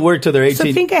 you make it work till they're 18.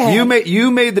 So think ahead.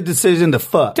 You made the decision to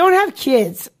fuck. Don't have kids.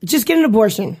 Just get an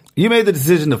abortion. You made the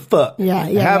decision to fuck.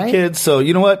 Have kids. So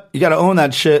you know what? You got to own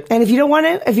that shit. And if you don't want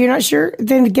it, if you're not sure,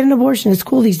 then get an abortion. It's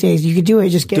cool these days. You could do it.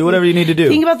 Just do whatever you need to do.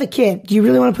 Think about the kid. Do you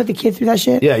really want to put the kid through that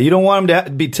shit? Yeah, you don't want him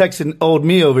to be texting old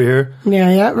me over here.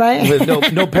 Yeah, right. With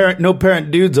no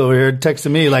parent dudes over here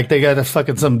texting me like they got a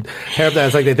fucking some hair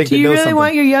that's like they think they know something. Do you really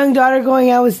want your young daughter going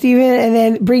out with Steven and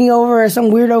then bringing over some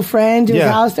weirdo friend to his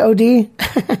house to OD?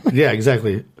 Yeah,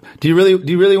 exactly. Do you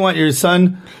really want your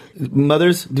son,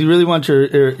 mothers? Do you really want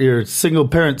your single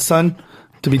parent son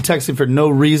to be texting for no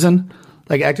reason,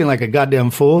 like acting like a goddamn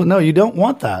fool? No, you don't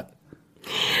want that.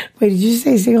 Wait, did you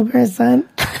say single parent son?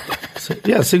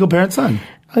 Single parent son.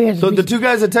 Oh yeah. So the two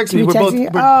guys that texted me were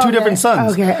two different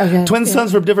sons. Okay. Twin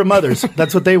sons from different mothers.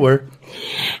 That's what they were.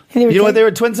 You know what? They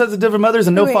were twin sons of different mothers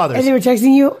and no fathers. And they were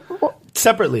texting you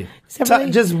separately?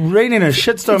 Just raining a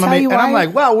shitstorm on me. And I'm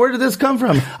like, wow, where did this come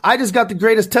from? I just got the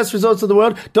greatest test results of the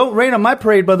world. Don't rain on my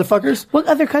parade, motherfuckers. What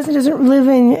other cousin doesn't live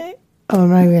in? Oh, I'm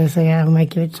not going to say I might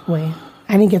give it away.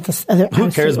 I didn't get this other.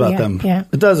 Who cares about them? Yeah.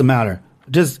 It doesn't matter.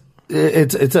 Just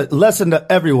it's a lesson to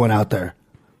everyone out there.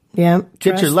 Yeah.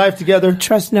 Get your life together.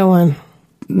 Trust no one.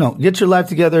 No, get your life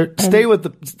together. Stay with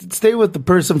the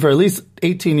person for at least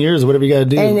 18 years or whatever you got to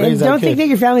do. And don't think that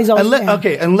your family's always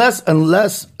unless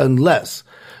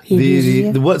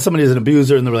what somebody is an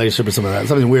abuser in the relationship or something like that,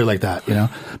 something weird like that, you know.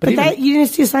 But that you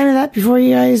didn't see a sign of that before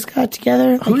you guys got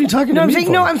together. Who are you talking to? I'm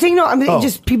saying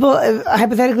just people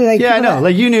hypothetically like. Yeah, I know.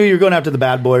 Like you knew you were going after the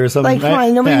bad boy or something. Like, come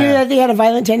on, nobody knew that they had a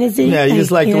violent tendency. Yeah, you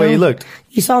just liked the way he looked.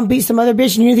 You saw him beat some other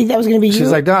bitch and you didn't think that was going to be you.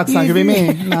 She's like, no, it's not going to be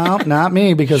me. No, not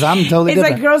me, because I'm totally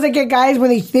different. It's like girls that get guys when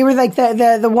they were like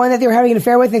the one that they were having an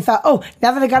affair with. They thought, oh,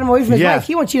 now that I got him away from his wife,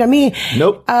 he won't cheat on me.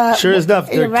 Nope. Sure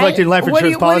enough, they're collecting life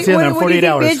insurance policy and they're 48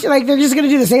 hours. Bitch? Like they're just going to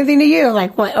do the same thing to you.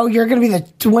 Like, what? Oh, you're going to be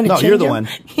the one to change you're the one.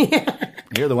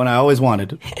 You're the one I always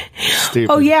wanted. Stupid.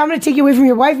 Oh yeah, I'm going to take you away from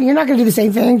your wife, and you're not going to do the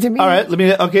same thing to me. All right,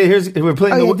 we're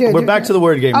playing. We're back to the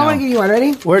word game now. I want to give you one.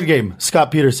 Ready? Word game.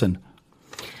 Scott Peterson.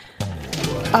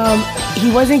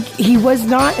 He was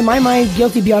not, in my mind,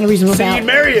 guilty beyond a reasonable So doubt. you'd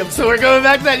marry him. So we're going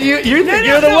back to that. You think No,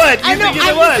 you're the no, one. I You know. think you're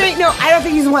I'm the one. just saying, no, I don't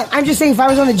think he's the one. I'm just saying, if I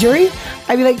was on the jury,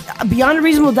 I'd be like, beyond a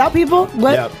reasonable doubt, people.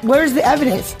 Where's the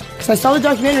evidence? Because I saw the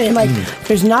documentary. I'm like,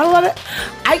 there's not a lot of.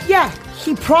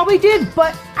 He probably did,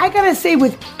 but I gotta say,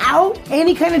 without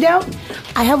any kind of doubt,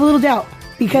 I have a little doubt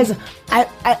because I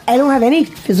don't have any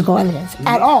physical evidence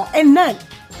at all, and none.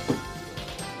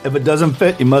 If it doesn't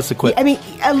fit, you must acquit. I mean,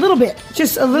 a little bit,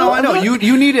 just a little. No, I know.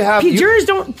 You need to have. Jurors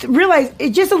don't realize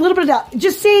it's just a little bit of doubt.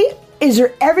 Just say, is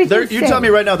there everything? You tell me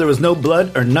right now there was no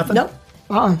blood or nothing? Nope.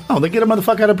 Oh, they get a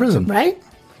motherfucker out of prison. Right?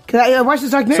 Because I watched this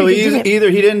documentary. So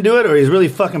either he didn't do it or he's really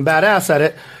fucking badass at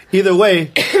it. Either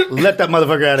way, let that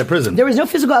motherfucker out of prison. There was no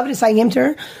physical evidence tying him to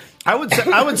her. I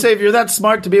would say if you're that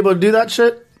smart to be able to do that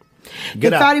shit, they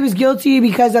thought he was guilty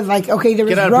because of there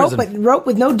was rope, but rope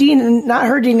with no DNA, not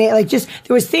her DNA. Like just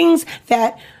there was things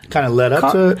that kind of led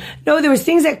up to it. No, there was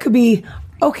things that could be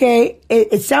okay.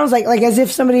 It sounds like as if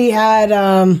somebody had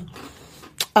a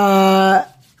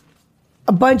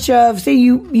bunch of say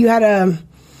you had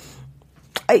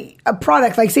a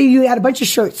product, like say you had a bunch of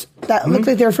shirts that looked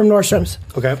like they were from Nordstrom's.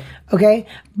 Okay.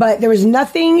 But there was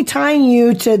nothing tying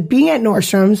you to being at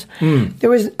Nordstrom's. There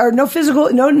was no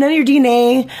physical, none of your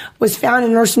DNA was found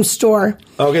in Nordstrom's store.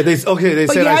 They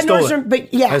said I stole it.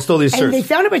 But yeah, I stole these shirts. And they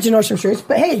found a bunch of Nordstrom shirts.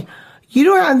 But hey, you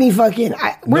don't have me fucking.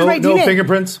 Where's my DNA? No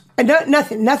fingerprints.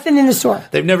 Nothing in the store.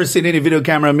 They've never seen any video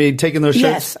camera of me taking those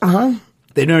shirts. Yes.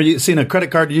 They've never seen a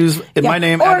credit card used in my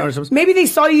name at Nordstrom's. Maybe they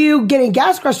saw you getting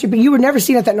gas across the street, but you were never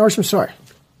seen at that Nordstrom store.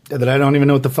 That I don't even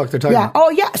know what the fuck they're talking about. Oh,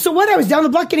 yeah. So what? I was down the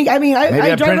block getting. I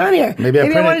drive around here. Maybe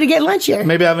I wanted to get lunch here.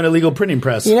 Maybe I have an illegal printing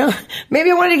press.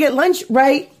 Maybe I wanted to get lunch,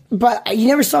 right? But you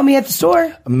never saw me at the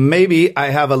store. Maybe I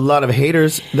have a lot of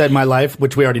haters in my life,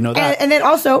 which we already know that. And then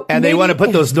also, they want to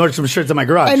put those Nordstrom shirts in my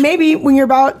garage. And maybe when you're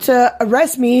about to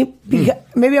arrest me,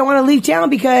 maybe I want to leave town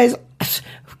because.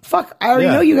 Fuck, I already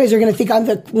know you guys are going to think I'm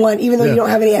the one, even though you don't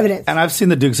have any evidence. And I've seen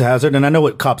the Dukes of Hazzard, and I know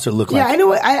what cops look like. Yeah, I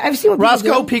know. I've seen what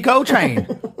Roscoe Pico train.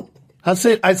 I've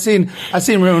seen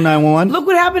Real 911. Look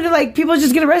what happened to people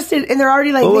just get arrested, and they're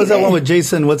already like. What was that one with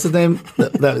Jason? What's his name?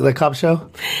 The cop show.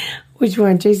 Which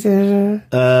one, Jason?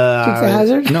 Dukes of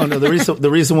Hazzard? No,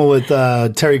 the recent one with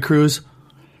Terry Crews.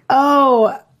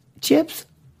 Oh, Chips.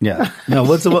 Yeah. No,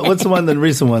 what's the one, the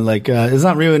recent one? It's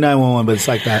not Rio 911, but it's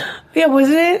like that. Yeah,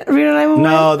 wasn't it Rio 911?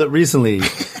 No, that recently.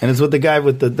 And it's with the guy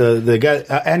with the guy,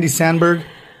 Andy Samberg.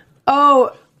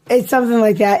 Oh, it's something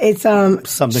like that. It's something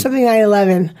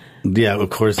 9/11. Yeah, of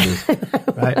course it is.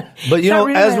 Right? But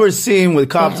as we're seeing with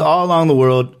cops all around the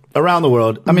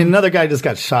world, I mean, another guy just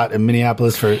got shot in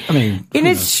Minneapolis and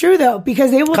it's true though, because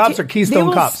they will cops are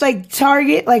Keystone cops.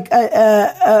 Target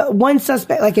one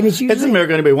suspect, and it's usually. It's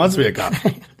America. Anybody wants to be a cop.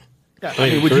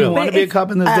 Would you want to be a cop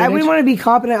in this day? I wouldn't want to be a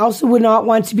cop, and I also would not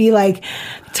want to be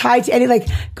tied to any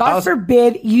God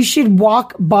forbid you should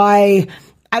walk by.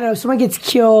 I don't know, someone gets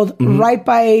killed right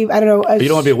by, I don't know. You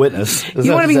don't want to be a witness.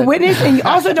 You want to be a witness, and you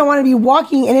also don't want to be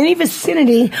walking in any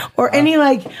vicinity or any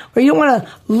or you don't want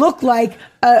to look like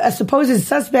a supposed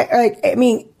suspect. Or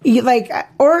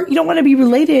or you don't want to be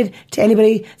related to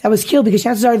anybody that was killed, because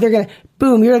chances are you're going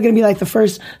to be the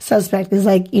first suspect. Is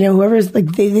whoever's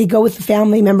they go with the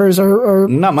family members or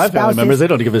not my spouses. family members. They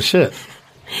don't give a shit.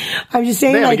 I'm just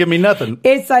saying, they haven't given me nothing.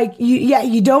 It's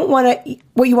you don't want to.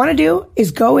 What you want to do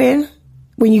is go in.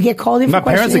 When you get called in for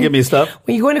questioning. My parents will give me stuff.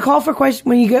 When you go in to call for question,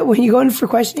 when you go in for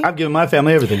questioning. I've given my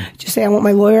family everything. Just say, I want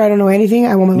my lawyer. I don't know anything.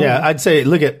 I want my lawyer. Yeah, I'd say,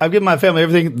 I've given my family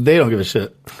everything. They don't give a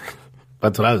shit.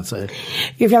 That's what I would say.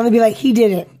 Your family would be like, he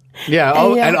did it. Yeah,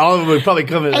 and all of them would probably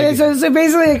come in. So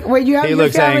basically, when you have your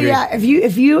family,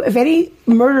 if any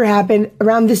murder happened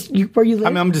around where you live. I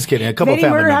mean, I'm just kidding. A couple of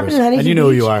family members. And you know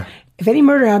who you are. If any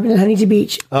murder happened in Huntington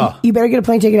Beach, you better get a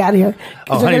plane ticket out of here.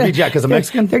 Huntington Beach, because I'm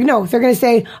Mexican? They're going to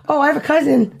say, I have a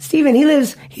cousin, Steven, he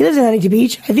lives in Huntington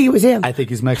Beach. I think it was him. I think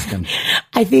he's Mexican.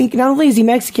 I think not only is he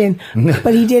Mexican,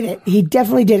 but he did it. He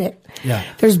definitely did it. Yeah.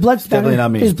 There's blood spatter. Definitely not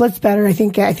me. There's blood spatter. I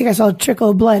think I saw a trickle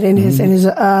of blood in his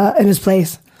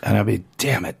place. And I'll be,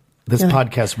 damn it. This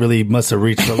podcast really must have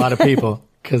reached a lot of people.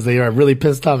 Because they are really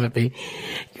pissed off at me.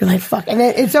 You're like, fuck.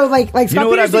 And so Scott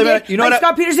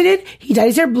Peterson did, he dyed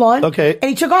his hair blonde. Okay. And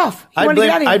he took off.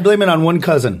 I blame it on one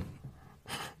cousin.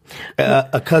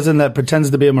 A cousin that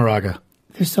pretends to be a Moraga.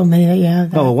 There's so many that you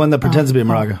have. One that pretends to be a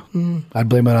Moraga. I'd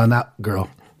blame it on that girl.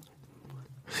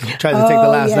 She tried to take the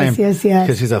last name. Yes.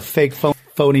 Because she's a fake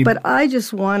phony. But I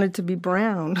just wanted to be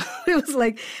brown. It was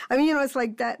it's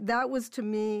like that was to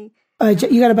me. You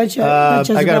got a bunch of.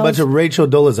 I got a bunch of Rachel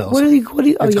Dolezals. What are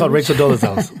you? It's called Rachel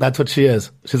Dolezals. That's what she is.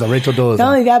 She's a Rachel Dolezal. Not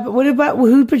only that, but what about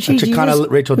who portrayed Judas? Chicana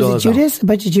Rachel Dolezal. Judas? A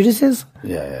bunch of Judases?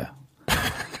 Yeah.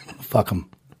 Fuck them.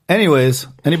 Anyways,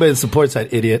 anybody that supports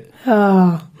that idiot,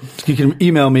 you can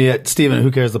email me at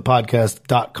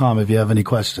steven@whocaresthepodcast.com if you have any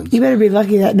questions. You better be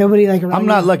lucky that nobody like around I'm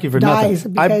not lucky for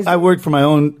nothing. I worked for my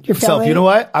own self. You know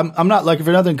why? I'm not lucky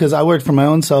for nothing because I worked for my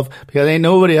own self because ain't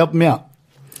nobody helping me out.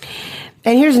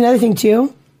 And here's another thing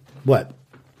too. What?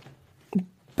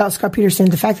 About Scott Peterson,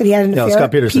 the fact that he had an affair.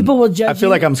 Scott Peterson. People will judge. I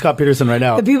feel like I'm Scott Peterson right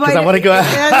now. The people I want to go out.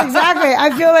 Yes, exactly.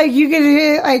 I feel like you could,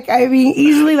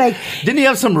 easily Didn't he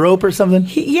have some rope or something?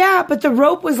 Yeah, but the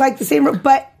rope was like the same rope,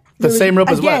 but same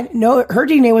rope as what? No, her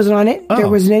DNA wasn't on it. Oh. There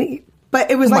wasn't any. But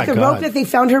it was like the God. rope that they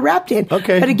found her wrapped in.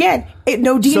 Okay. But again,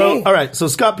 no DNA. So, all right. So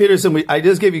Scott Peterson, I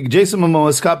just gave you Jason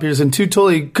Momoa, Scott Peterson, two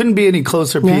totally couldn't be any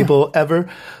closer people ever.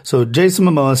 So Jason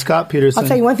Momoa, Scott Peterson. I'll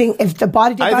tell you one thing: if the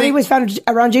body was found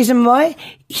around Jason Momoa,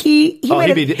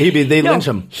 they'd lynch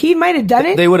him. He might have done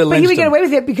it. They would have lynched him. But he would get away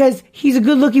with it because he's a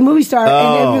good-looking movie star,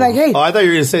 and they'd be like, "Hey." Oh, I thought you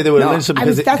were going to say they would have lynched him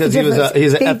because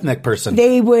he's an ethnic person.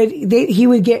 He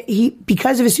would get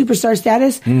because of his superstar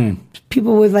status.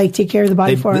 People would take care of the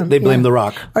body for him. They blame The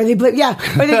Rock, or they blame or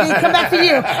they come back to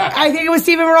you. I think it was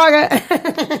Steven Moraga,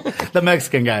 the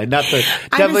Mexican guy, not the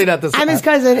not the. I'm his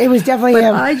cousin. It was definitely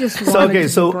him. I just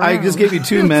I just gave you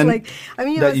two men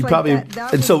that you probably.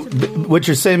 And so what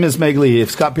you're saying, Miss Meg Lee,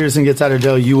 if Scott Peterson gets out of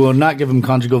jail, you will not give him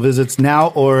conjugal visits now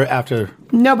or after.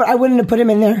 No, but I wouldn't have put him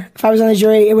in there. If I was on the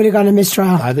jury, it would have gone to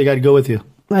mistrial. I think I'd go with you.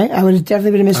 Right, I would have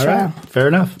definitely been a mistrial. All right. Fair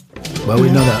enough. Well, we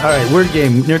know that. All right, word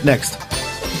game. You're next.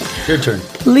 Your turn.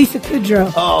 Lisa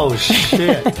Kudrow. Oh,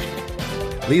 shit.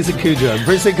 Lisa Kudrow.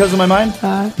 First thing comes to my mind,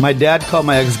 my dad called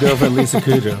my ex-girlfriend Lisa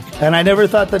Kudrow. And I never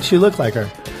thought that she looked like her.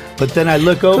 But then I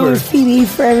look over. Oh, Phoebe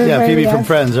for everybody. Yeah, Phoebe from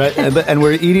Friends, right? And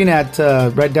we're eating at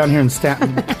right down here in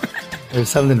Stanton. There's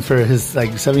something for his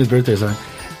 70th birthday or something.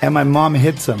 And my mom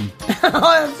hits him. Oh,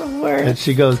 that's the worst. And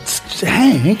she goes,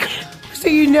 Hank. So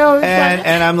you know.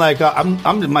 And I'm like,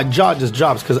 my jaw just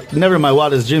drops because never in my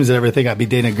wildest dreams did I ever think I'd be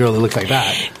dating a girl that looks like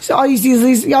that. So all you see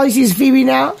is Phoebe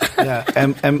now. Yeah,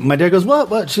 and my dad goes,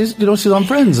 what? She's on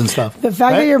Friends and stuff. The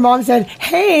fact that your mom said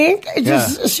Hank, it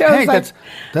just shows Hank,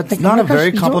 that's not a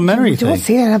very complimentary thing. Don't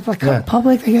say that in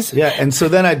public, I guess. Yeah, and so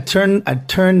then I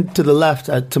turn to the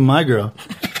left to my girl,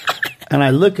 and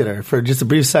I look at her for just a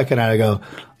brief second, and I go,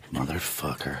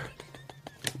 motherfucker.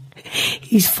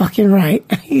 He's fucking right.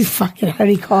 He's fucking, how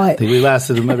do you call it? I think we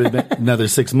lasted another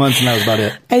 6 months, and that was about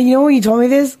it. And you know when you told me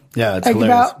this? Yeah, it's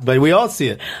hilarious. But we all see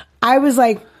it. I was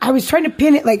trying to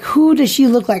pin it, who does she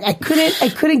look like? I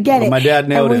couldn't get it. My dad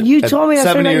nailed it. When you told me that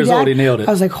 70 years old, he nailed it.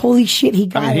 I was like, holy shit, he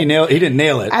got it. He didn't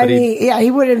nail it.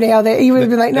 He would have nailed it. He would have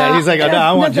been like, no. Yeah, he's like,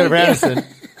 I want Jennifer Aniston.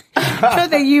 No,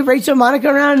 thank you, Rachel Monica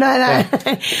around. No.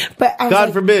 But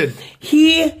God forbid.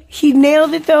 He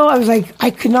nailed it though. I was like, I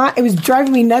could not. It was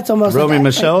driving me nuts almost. Romy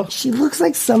Michelle. She looks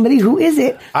like somebody. Who is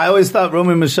it? I always thought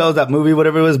Romy Michelle, that movie,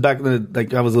 whatever it was, back in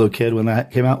I was a little kid when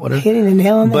that came out. Whatever. Hitting the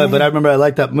nail on that. But I remember I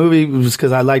liked that movie just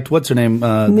because I liked what's her name,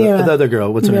 the other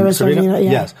girl. What's her name? Serena.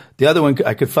 Yeah. Yes. The other one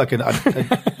I could fucking I'd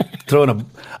throw in a.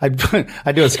 I'd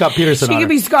do a Scott Peterson. She on could her.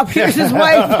 be Scott Peterson's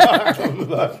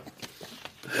wife.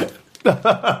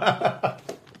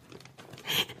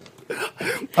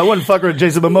 I wouldn't fuck her with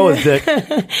Jason Momoa's dick.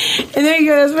 And there you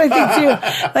go. That's what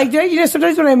I think too.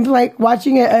 Sometimes when I'm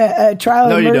watching a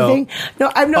trial and murder thing.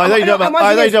 No, I'm not. I thought you were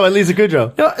talking about Lisa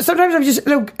Kudrow. No, sometimes I'm just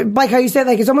like how you said.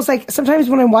 It's almost like sometimes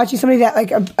when I'm watching somebody that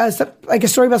a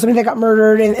story about somebody that got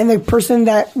murdered and the person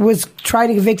that was tried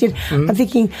and convicted. Mm-hmm. I'm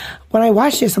thinking when I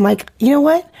watch this, I'm like, you know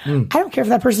what? I don't care if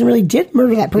that person really did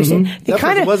murder that person. Mm-hmm. That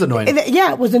person was annoying.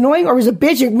 Yeah, it was annoying or was a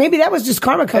bitch. Maybe that was just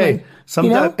karma coming.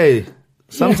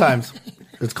 Sometimes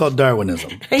it's called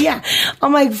Darwinism. Yeah.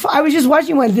 I'm like, I was just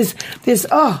watching one, this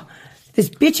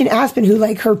bitch in Aspen who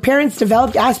her parents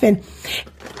developed Aspen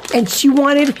and she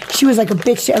was like a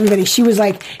bitch to everybody. She was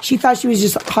like, she thought she was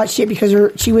just hot shit because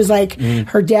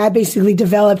her dad basically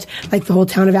developed the whole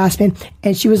town of Aspen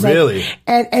and she was really?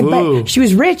 But she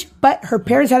was rich, but her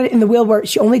parents had it in the will where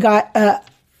she only got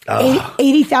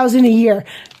 $80,000 a year.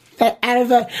 Out of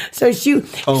right?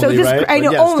 I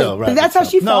know only. Still, right, but that's how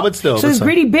she felt. No, but still. So this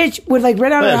greedy bitch would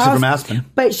rent out her house. From Aspen.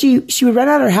 But she would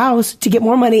rent out her house to get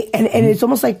more money, and it's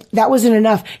almost like that wasn't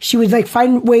enough. She would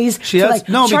find ways to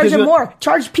charge them more,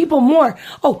 charge people more.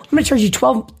 Oh, I'm going to charge you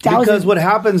 $12,000. Because what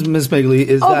happens, Miss Megley,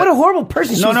 is what a horrible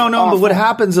person. No. But what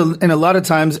happens in a lot of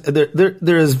times,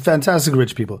 there is fantastic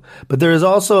rich people, but there is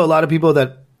also a lot of people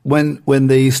that when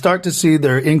they start to see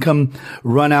their income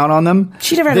run out on them,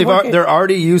 She never had to work they're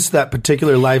already used to that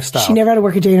particular lifestyle. She never had to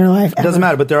work a day in her life. It doesn't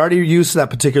matter, but they're already used to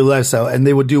that particular lifestyle, and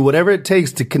they would do whatever it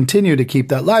takes to continue to keep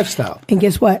that lifestyle. And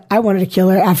guess what? I wanted to kill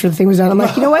her after the thing was done. I'm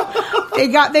like, you know what? They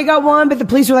got one, but the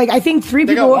police were like, I think 3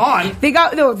 people. They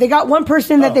got one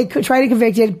person that they could try to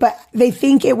convict it, but they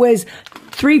think it was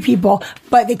 3 people,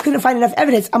 but they couldn't find enough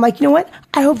evidence. I'm like, you know what?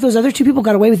 I hope those other 2 people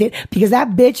got away with it because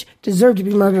that bitch deserved to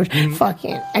be murdered.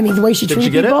 Fucking, I mean, the way she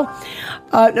treated people.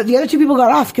 No, the other 2 people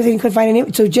got off because they couldn't find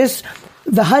any. So just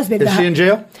the husband. Is she in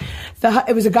jail?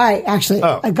 It was a guy, actually.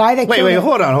 Oh. A guy that killed her.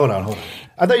 Hold on.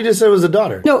 I thought you just said it was a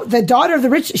daughter. No, the daughter of the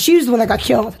rich, she was the one that got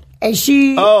killed. And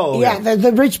she,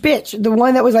 the rich bitch, the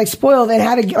one that was like spoiled and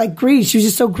had to like greed. She was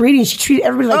just so greedy and she treated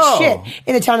everybody like shit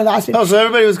in the town of Aspen. Oh, so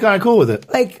everybody was kind of cool with it.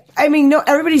 Like, I mean, no,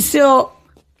 everybody still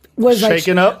was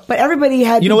shaken up. But everybody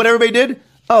had. You know what everybody did?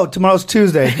 Oh, tomorrow's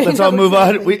Tuesday. Let's all move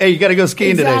on. Hey, you got to go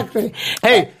skiing today.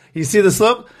 Hey, you see the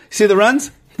slope? You see the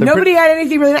runs? Nobody had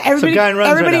anything really.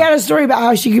 Everybody had a story about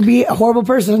how she could be a horrible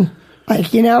person.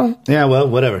 Like, you know? Yeah, well,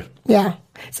 whatever. Yeah.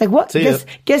 It's like, what?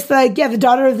 Guess the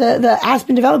daughter of the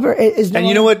Aspen developer is. And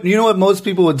you know what most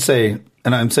people would say,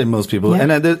 and I'm saying most people,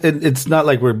 and it's not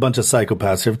like we're a bunch of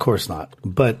psychopaths here, of course not.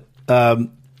 But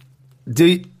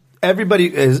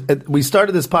everybody is. We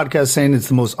started this podcast saying it's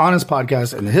the most honest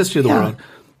podcast in the history of the world.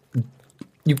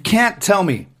 You can't tell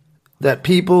me that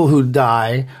people who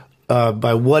die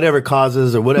by whatever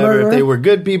causes or whatever, if they were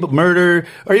good people, murder,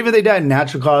 or even they died in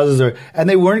natural causes, and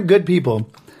they weren't good people.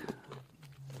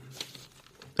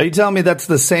 Are you telling me that's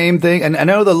the same thing? And I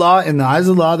know the law, in the eyes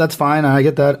of the law, that's fine. I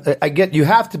get that. I get you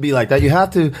have to be like that. You have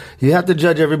to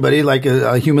judge everybody like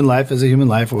a human life is a human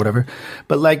life or whatever.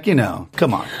 But like, you know,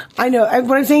 come on. I know.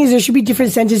 What I'm saying is there should be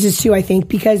different sentences too, I think,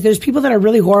 because there's people that are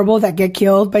really horrible that get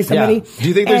killed by somebody. Yeah. Do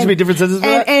you think there should be different sentences for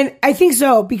that? And I think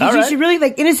so, because you should really,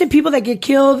 like, innocent people that get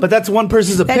killed. But that's one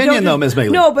person's opinion though, Ms.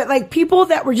 Magley. No, but like people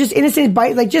that were just innocent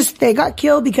by, like, just, they got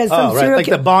killed because some serial like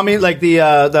the bombing, like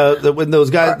the when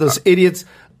those guys, those idiots,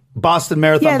 Boston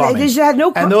Marathon bombing. They just had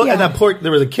no. And that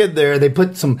there was a kid there. They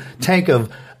put some tank of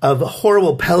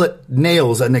horrible pellet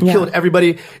nails, and they killed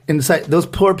everybody inside. Those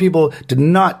poor people did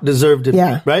not deserve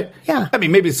to. Right? Yeah. I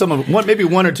mean, maybe maybe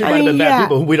 1 or 2 might have been bad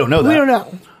people. We don't know that. We don't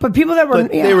know. But people that were,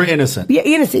 they were innocent. Yeah,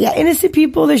 innocent. Yeah, innocent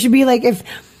people. There should be like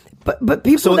but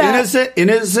people so that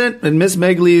innocent, and Miss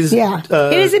Magley's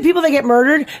innocent people that get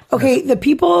murdered. Okay, the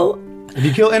people. If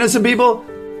you kill innocent people,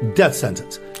 death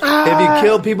sentence. If you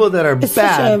kill people that are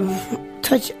bad,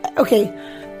 okay,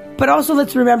 but also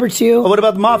let's remember too. What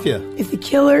about the mafia? If the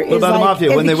killer is the mafia?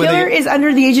 If the killer is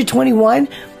under the age of 21,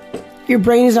 your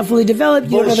brain is not fully developed.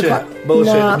 Bullshit.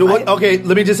 Okay,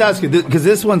 let me just ask you because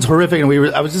this one's horrific,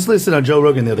 and I was just listening on Joe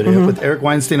Rogan the other day with Eric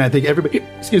Weinstein. I think everybody,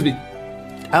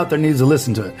 out there needs to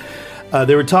listen to it.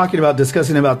 They were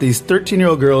discussing about these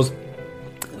 13-year-old girls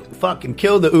fucking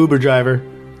killed the Uber driver.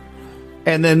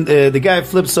 And then the guy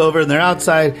flips over, and they're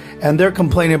outside, and they're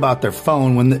complaining about their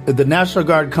phone when the National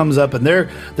Guard comes up, and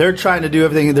they're trying to do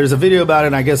everything. There's a video about it,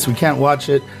 and I guess we can't watch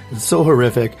it. It's so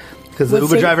horrific because the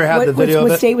Uber driver had the video of it.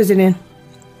 What state was it in?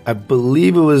 I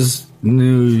believe it was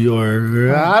New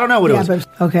York. I don't know what it was. But,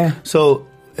 okay. So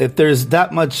if there's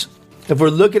that much, if we're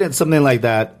looking at something like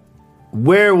that,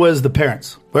 where was the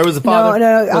parents? Where was the father?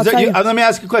 No. Let me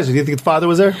ask you a question. Do you think the father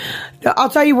was there? No, I'll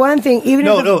tell you one thing.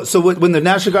 So when the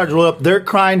National Guard roll up, they're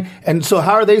crying, and so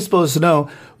how are they supposed to know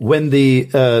when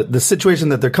the situation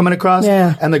that they're coming across?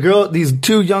 Yeah. And these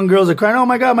 2 young girls are crying, "Oh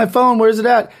my God, my phone! Where's it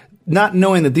at?" Not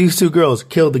knowing that these 2 girls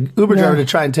killed the Uber driver to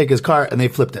try and take his car, and they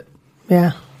flipped it.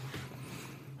 Yeah.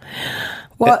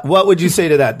 What would you say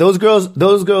to that? Those girls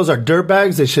are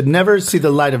dirtbags. They should never see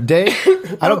the light of day.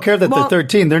 I don't care that they're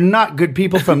 13. They're not good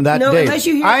people from that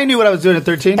day. I knew what I was doing at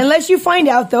 13. Unless you find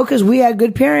out, though, because we had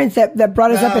good parents that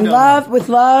brought us up in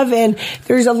love, and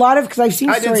there's a lot of, because I've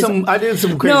seen stories. I did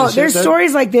some crazy shit. No, there's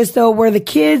stories like this, though, where the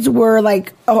kids were I'm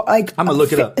going to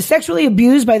look it up. Sexually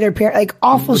abused by their parents, like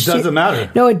awful shit. It doesn't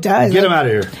matter. No, it does. Get them out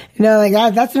of here. No, like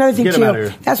that's another thing, too. Get them out of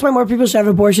here. That's why more people should have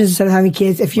abortions instead of having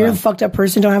kids. If you're a fucked up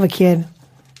person, don't have a kid.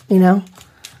 You know,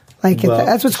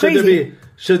 that's what's crazy.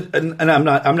 And I'm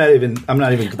not even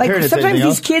comparing it to anything else. Sometimes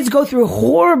these kids go through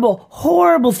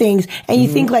horrible things, and you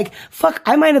think like, fuck,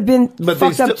 I might have been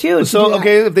fucked up too. So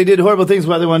okay, if they did horrible things,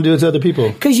 why do they want to do it to other people?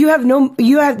 Because you put no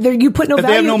value.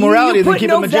 They have no morality, then keep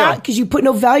them in jail. Because you put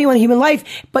no value on human life,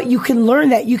 but you can learn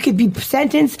that you could be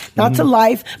sentenced not to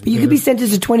life, but you could be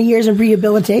sentenced to 20 years and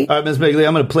rehabilitate. All right, Ms. Magley,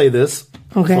 I'm going to play this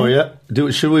for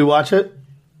you. Should we watch it?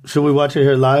 Should we watch it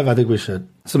here live? I think we should.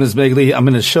 So, Ms. Magley, I'm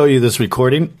going to show you this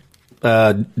recording.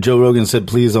 Joe Rogan said,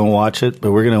 please don't watch it,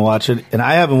 but we're going to watch it. And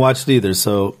I haven't watched it either,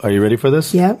 so are you ready for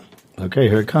this? Yeah. Okay,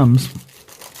 here it comes.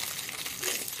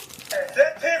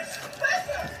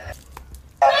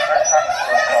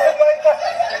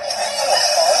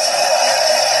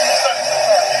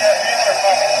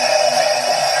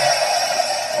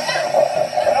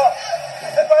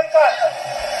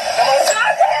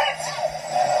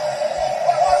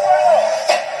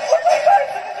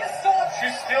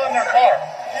 She's stealing their car.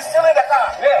 She's stealing the car?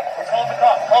 Yeah, we called the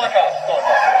cops. Call the cops. Call the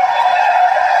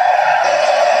cops.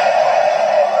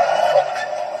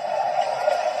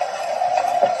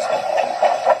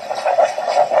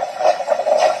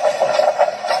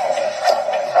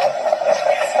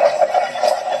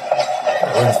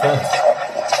 Where's that?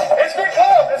 It's been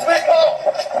called. It's been called.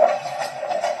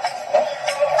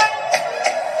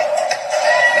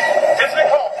 It's been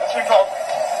called. It's been called.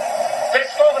 They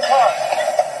stole the car.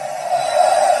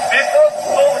 These girls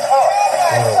stole the car.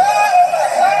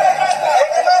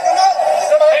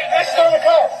 Hey, they stole the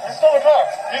car. They stole the car.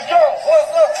 These girls.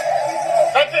 Look.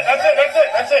 That's it. That's it. That's it.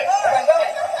 That's it.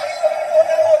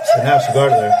 It's the National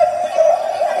Guard there.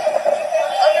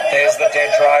 There's the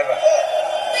dead driver.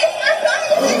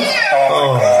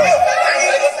 Oh.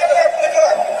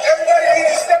 Everybody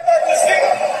needs to step back and see.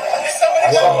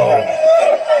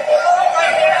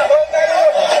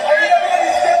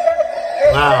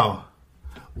 Wow.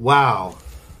 Wow.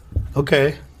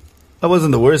 Okay. That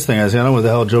wasn't the worst thing I said. I don't know what the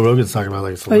hell Joe Rogan's talking about.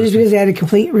 Like, it's the But worst just because they had a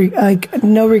complete,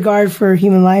 no regard for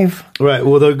human life. thing. Right.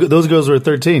 Well, those girls were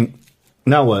 13.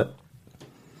 Now what?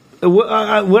 What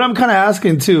I'm kind of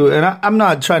asking too, and I'm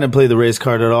not trying to play the race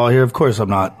card at all here. Of course I'm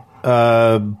not.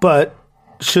 But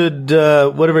should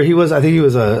whatever he was, I think he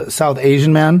was a South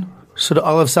Asian man. Should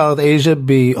all of South Asia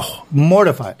be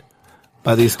mortified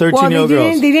by these 13-year-old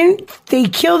girls? They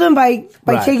killed him by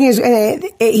Right. taking his.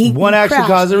 One action crashed.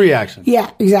 caused a reaction. Yeah,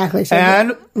 exactly. So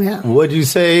And yeah. would you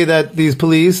say that these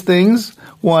police things,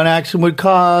 one action would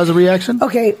cause a reaction?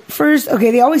 Okay, first,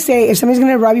 they always say if somebody's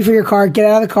going to rob you for your car, get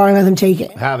out of the car and let them take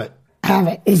it. Have it. Have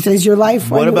it. Is your life?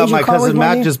 What about is your my car cousin worth more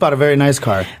Matt than- just bought a very nice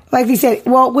car? Like they said,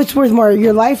 well, what's worth more,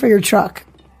 your life or your truck?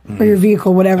 Or your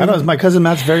vehicle, whatever. I know, it's my cousin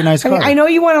Matt's very nice car. I know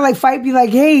you want to like fight, be like,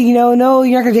 hey, no,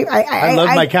 you're not going to take. I love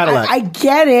my Cadillac. I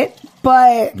get it, but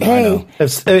I hey, know.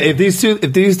 If these two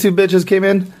bitches came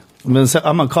in, I'm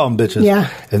gonna call them bitches. Yeah.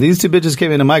 If these two bitches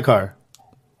came into my car,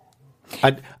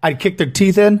 I'd kick their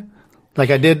teeth in, like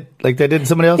they did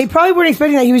somebody else. they probably weren't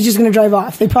expecting that he was just going to drive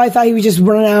off. They probably thought he would just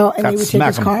run out and they I'd would take smack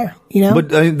his 'em. car. You know, But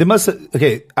they must.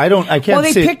 Okay, I can't Well,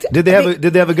 they see. picked- Did they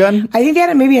have a gun? I think they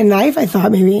had maybe a knife. I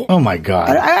thought maybe. Oh my god!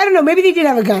 I don't know. Maybe they did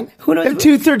have a gun. Who knows? If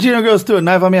two 13-year-old girls threw a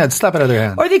knife on me, I'd slap it out of their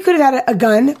hand. Or they could have had a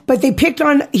gun, but they picked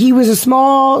on. He was a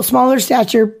smaller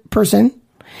stature person.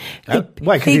 Why?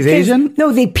 Because he's Asian?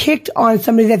 No, they picked on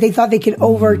somebody that they thought they could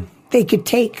they could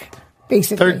take.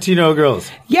 Basically, 13-year-old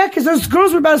girls. Yeah, because those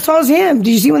girls were about as tall as him.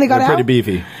 Did you see when they got They're out? pretty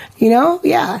beefy. You know,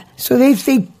 yeah. So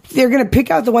they're going to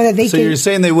pick out the one that they So can. you're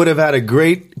saying they would have had a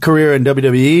great career in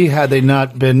WWE had they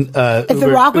not been? If The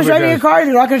Rock was driving a car,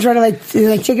 they're not going to try to like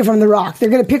take it from The Rock. They're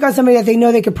going to pick on somebody that they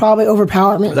know they could probably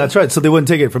overpower me. That's right. So they wouldn't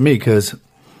take it from me because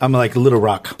I'm like a little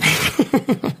rock.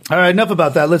 All right, enough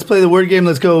about that. Let's play the word game.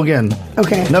 Let's go again.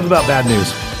 Okay. Enough about bad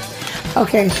news.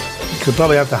 Okay. Could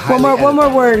probably have to hide. One more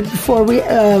word before we.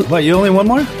 What? You only one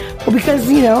more? Well, because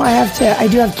I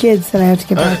do have kids that I have to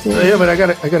get back to. Yeah, but I got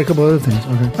a couple other things.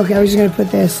 Okay. Okay, I was just going to put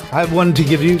this. I have one to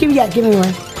give you. Give me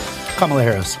one. Kamala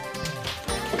Harris.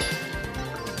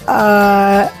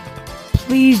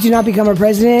 Please do not become our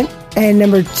president. And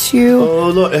number 2. Oh,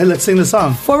 Lord. Hey, let's sing the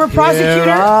song. Former prosecutor.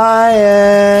 Here I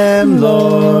am,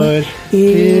 Lord.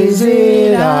 Is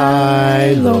it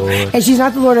I, Lord? And she's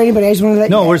not the Lord or anybody. I just want to let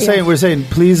No, we're saying,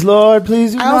 please, Lord,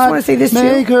 please do I also not want to say this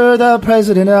make too. her the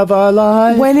president of our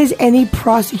lives. When is any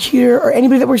prosecutor or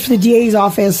anybody that works for the DA's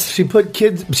office? She put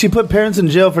parents in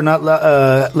jail for not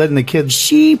letting the kids.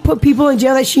 She put people in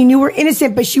jail that she knew were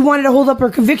innocent, but she wanted to hold up her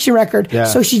conviction record. Yeah.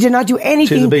 So she did not do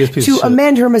anything biggest piece of to shit.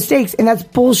 amend her mistakes, and that's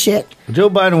bullshit. Joe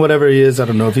Biden, whatever he is, I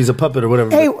don't know if he's a puppet or whatever.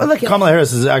 Hey, but look, Kamala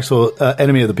Harris is the actual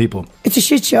enemy of the people. It's a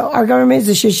shit show. Our government is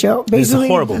a shit show. Basically,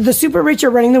 horrible. The super rich are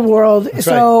running the world.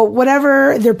 So right.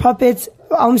 whatever their puppets,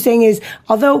 all I'm saying is,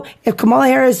 although if Kamala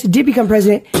Harris did become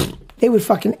president, they would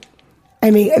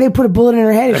they put a bullet in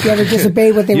her head if you ever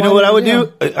disobeyed what they wanted. You know what I would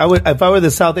to do? I would, if I were the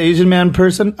South Asian man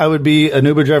person, I would be an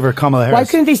Uber driver, Kamala Harris. Why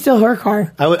couldn't they steal her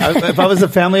car? If I was the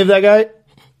family of that guy,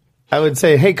 I would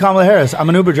say, "Hey, Kamala Harris, I'm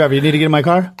an Uber driver. You need to get in my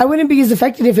car." I wouldn't be as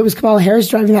affected if it was Kamala Harris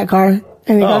driving that car.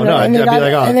 And they got I'd be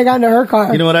like, oh. and they got into her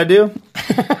car. You know what I do?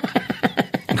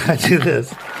 I do this.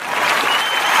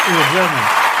 She's a German.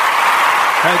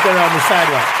 Right there on the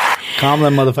sidewalk. Kamala,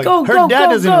 motherfucker. Her dad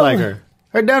doesn't even like her.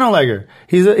 Her dad don't like her.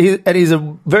 He's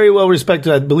a very well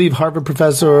respected, I believe, Harvard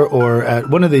professor or at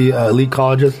one of the elite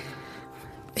colleges.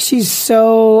 She's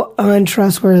so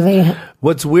untrustworthy.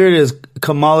 What's weird is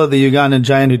Kamala, the Ugandan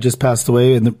giant who just passed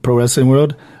away in the pro wrestling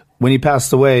world. When he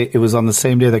passed away, it was on the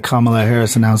same day that Kamala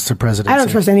Harris announced her presidency. I don't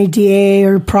trust any DA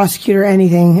or prosecutor or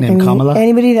anything. Named Kamala?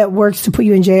 Anybody that works to put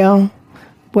you in jail,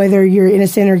 whether you're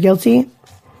innocent or guilty,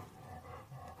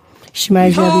 she might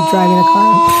as well be driving a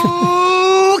car.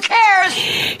 Who cares?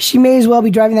 She may as well be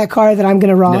driving that car that I'm going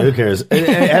to rob. Yeah, who cares? It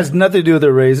has nothing to do with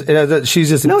her race. She's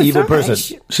just an evil person.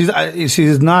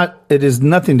 She's not. It has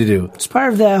nothing to do. It's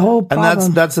part of the whole problem.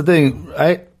 And that's the thing,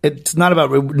 right? It's not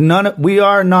about we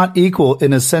are not equal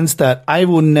in a sense that I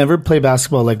will never play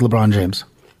basketball like LeBron James.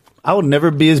 I will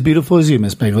never be as beautiful as you,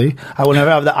 Miss Bigley. I will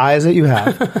never have the eyes that you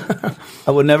have.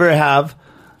 I will never have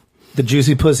the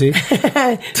juicy pussy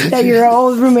that your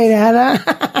old roommate had.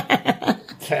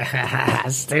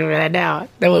 Stupid, I know.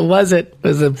 No, it wasn't. It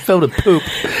was filled with poop.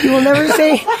 You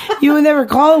will never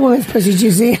call a woman's pussy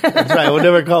juicy. That's right. I will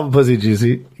never call a pussy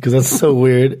juicy because that's so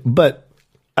weird. But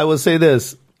I will say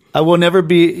this. I will never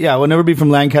be from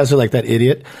Lancaster like that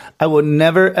idiot. I will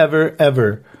never, ever,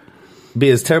 ever be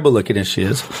as terrible looking as she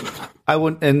is.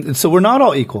 And so we're not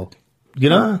all equal. You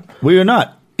know? We are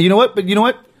not. You know what? But you know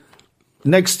what?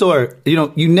 Next door,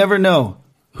 you never know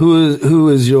who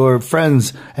is your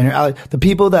friends and your allies. The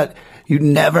people that you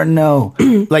never know.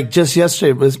 Like just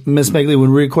yesterday, was Miss Megley, when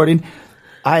we were recording,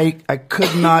 I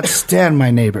could not stand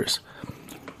my neighbors.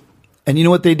 And you know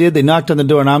what they did? They knocked on the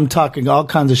door and I'm talking all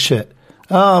kinds of shit.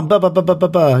 Oh,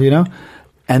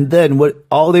 and then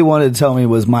all they wanted to tell me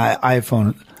was my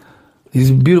iPhone.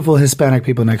 These beautiful Hispanic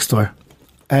people next door.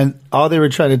 And all they were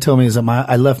trying to tell me is that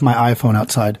I left my iPhone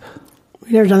outside.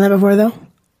 You never done that before, though?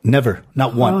 Never.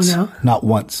 Not once. Oh, no? Not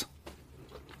once.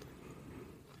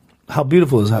 How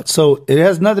beautiful is that? So it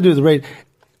has nothing to do with the race.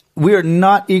 We are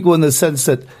not equal in the sense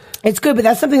that... It's good, but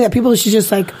that's something that people should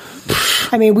just like...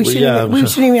 I mean, we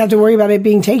shouldn't even have to worry about it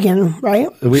being taken, right?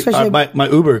 My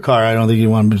Uber car, I don't think you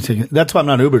want to be taken. That's why I'm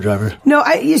not an Uber driver. No,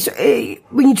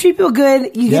 when you treat people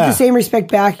good, you get the same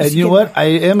respect back. And you know what? I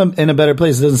am in a better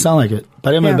place. It doesn't sound like it,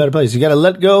 but I am in a better place. You got to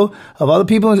let go of all the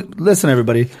people. Listen,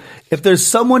 everybody. If there's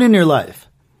someone in your life,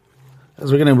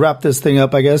 as we're going to wrap this thing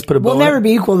up, I guess. We'll never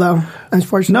be equal, though,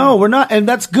 unfortunately. No, we're not. And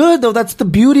that's good, though. That's the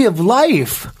beauty of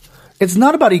life. It's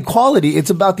not about equality. It's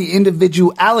about the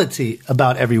individuality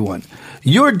about everyone.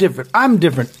 You're different. I'm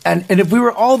different. And if we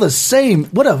were all the same,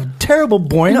 what a terrible,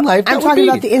 boring life that I'm talking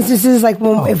about the instances like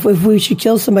if we should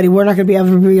kill somebody, we're not going to be able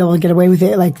to get away with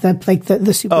it like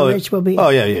the super rich will be. Oh,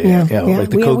 yeah. Like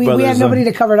the Koch brothers. We have nobody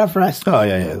to cover it up for us. Oh,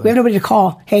 yeah. We have nobody to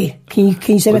call. Hey, can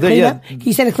you send a cleanup? Can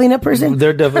you send a cleanup person?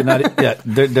 They're definitely not. Yeah,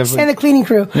 they're definitely. Send a cleaning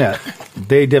crew. Yeah.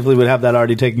 They definitely would have that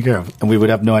already taken care of. And we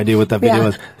would have no idea what that video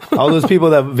was. All those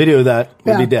people that video that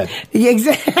would be dead. Yeah,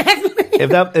 exactly. If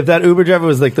that Uber driver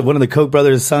was like one of the Koch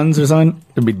brothers' sons or something,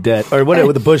 it'd be dead. Or whatever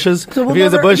with the bushes. So if he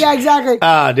was a bush, yeah, exactly.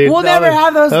 Dude, we'll never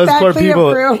have those poor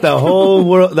people. Crew. The whole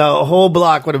world, the whole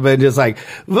block would have been just like,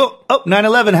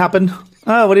 9/11 happened.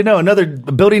 Oh, what do you know? Another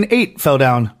building 8 fell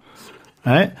down.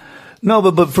 All right. No,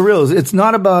 but for real, it's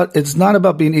not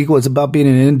about being equal. It's about being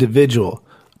an individual.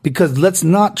 Because let's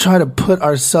not try to put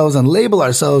ourselves and label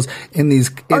ourselves in these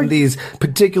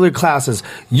particular classes.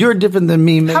 You're different than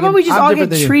me, Megan. How about we just all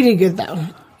get treated good, though?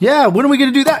 Yeah, when are we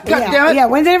going to do that? God damn it. Yeah,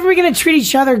 when's we going to treat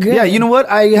each other good? Yeah, you know what?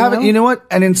 I haven't, you know what?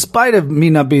 And in spite of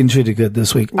me not being treated good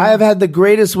this week, I have had the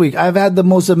greatest week. I've had the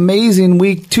most amazing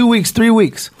week, 2 weeks, 3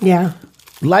 weeks. Yeah.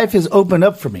 Life has opened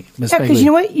up for me, Miss because you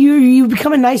know what? You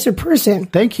become a nicer person.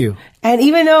 Thank you. And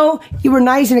even though you were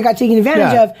nice and it got taken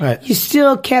advantage of, you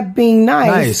still kept being nice.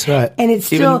 Nice, right. And it's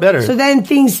still even better. So then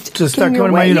things just start coming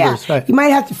to my universe. Yeah. Right. You might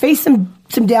have to face some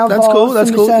downfalls. That's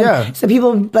cool. Yeah. Some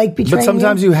people like betraying But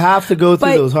sometimes you have to go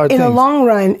through those hard things. In the long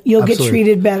run, you'll get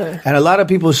treated better. And a lot of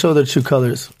people show their true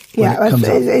colors.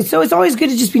 Yeah. So it's always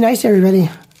good to just be nice to everybody.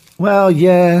 Well,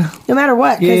 yeah. No matter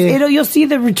what, because you'll see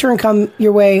the return come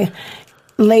your way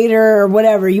later or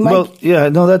whatever. You might. Well, yeah,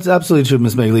 no, that's absolutely true,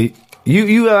 Miss Megley.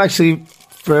 You actually,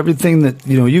 for everything that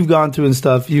you've gone through and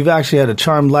stuff, you've actually had a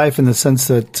charmed life in the sense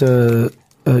that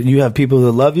you have people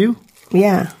that love you.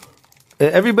 Yeah.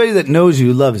 Everybody that knows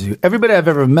you loves you. Everybody I've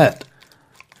ever met.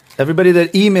 Everybody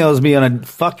that emails me on a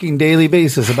fucking daily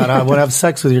basis about how I want to have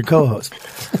sex with your co-host.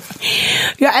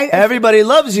 Yeah, everybody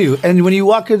loves you. And when you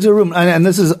walk into a room, and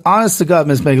this is honest to God,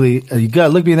 Miss Megley, you got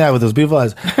to look me in the eye with those beautiful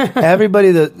eyes. Everybody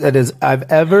that is I've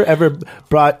ever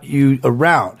brought you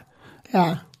around.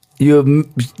 Yeah.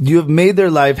 you have made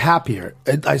their life happier.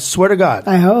 I swear to God.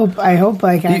 I hope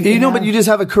like you know, but you just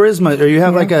have a charisma, or you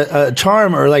have like a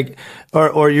charm, or like,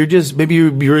 or you're just maybe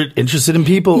you're interested in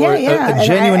people, or a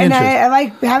genuine interest. I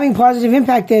like having positive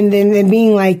impact than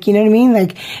being like, you know what I mean?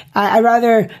 Like I'd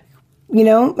rather, you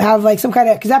know, have like some kind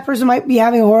of, because that person might be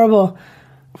having a horrible.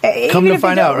 Come to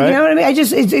find out, right? You know what I mean? I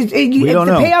just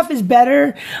the payoff is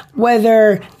better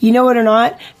whether you know it or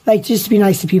not. Like just to be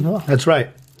nice to people. That's right.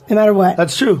 No matter what.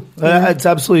 That's true. That's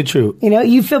absolutely true. You know,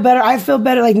 you feel better. I feel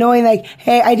better, like knowing, like,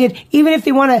 hey, I did. Even if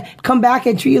they want to come back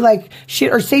and treat you like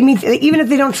shit or say me, even if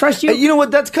they don't trust you. You know what?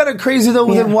 That's kind of crazy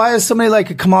though. Then why is somebody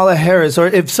like Kamala Harris, or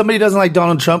if somebody doesn't like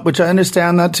Donald Trump, which I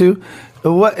understand that too.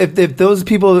 What if those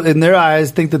people in their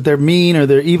eyes think that they're mean or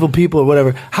they're evil people or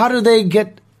whatever? How do they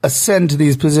ascend to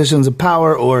these positions of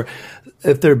power, or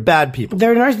if they're bad people?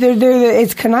 They're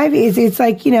it's conniving. It's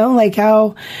like, you know, like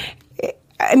how,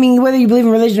 I mean, whether you believe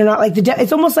in religion or not, like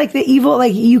it's almost like the evil,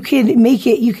 like you could make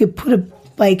it, you could put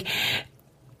like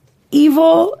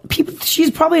evil people. She's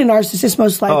probably a narcissist,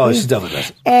 most likely. Oh, she's definitely a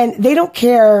narcissist. And they don't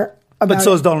care about But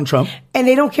so is Donald Trump. And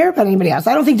they don't care about anybody else.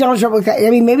 I don't think Donald Trump, I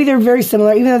mean, maybe they're very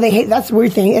similar, even though they hate, that's the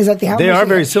weird thing, is that they are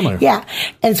very similar. Yeah.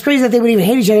 And it's crazy that they would even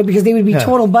hate each other because they would be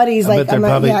total buddies. I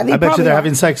bet you they're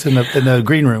having sex in the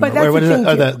green room. But that's or what the is thing,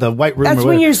 it? Or the white room. That's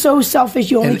when you're so selfish,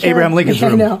 you only in care. Abraham Lincoln's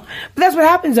room. No. But that's what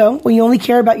happens, though, when you only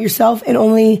care about yourself and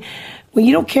only, when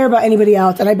you don't care about anybody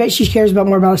else. And I bet she cares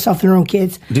more about herself than her own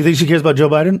kids. Do you think she cares about Joe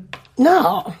Biden?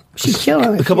 No. She'd kill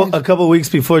him. A couple weeks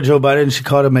before Joe Biden, she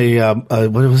called him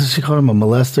what was it? She called him a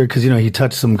molester because, you know, he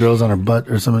touched some girls on her butt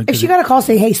or something. If she got a call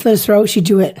saying, hey, slit his throat, she'd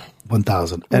do it.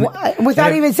 1,000.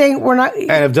 Without even saying we're not.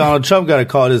 And if Donald Trump got a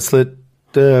call to slit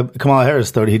Kamala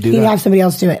Harris' throat, he'd do that. He'd have somebody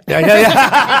else do it.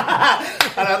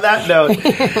 And on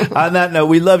that note,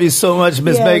 we love you so much,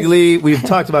 Miss Meg Lee. We've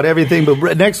talked about everything,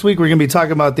 but next week we're going to be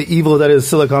talking about the evil that is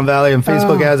Silicon Valley and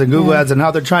Facebook ads and Google ads, and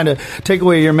how they're trying to take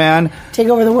away your man. Take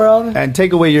over the world. And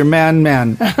take away your man,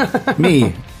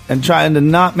 me, and trying to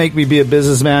not make me be a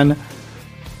businessman.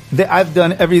 I've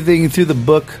done everything through the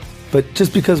book, but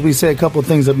just because we say a couple of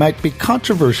things that might be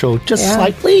controversial, just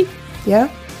slightly.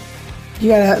 Yeah. You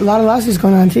got a lot of lawsuits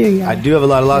going on, too. Yeah. I do have a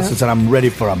lot of lawsuits, and I'm ready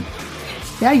for them.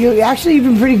 Yeah, you've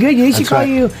been pretty good. They should call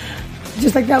you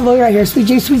just like that lawyer right here, Sweet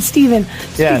Steven.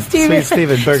 Sweet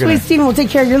Steven Bergener. Sweet Steven will take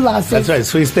care of your lawsuits. That's right,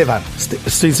 Sweet Steven.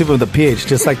 Sweet Steven with a PH,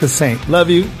 just like the saint. Love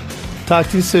you. Talk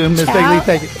to you soon, Miss Begley.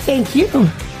 Thank you. Thank you.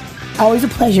 Always a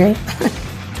pleasure.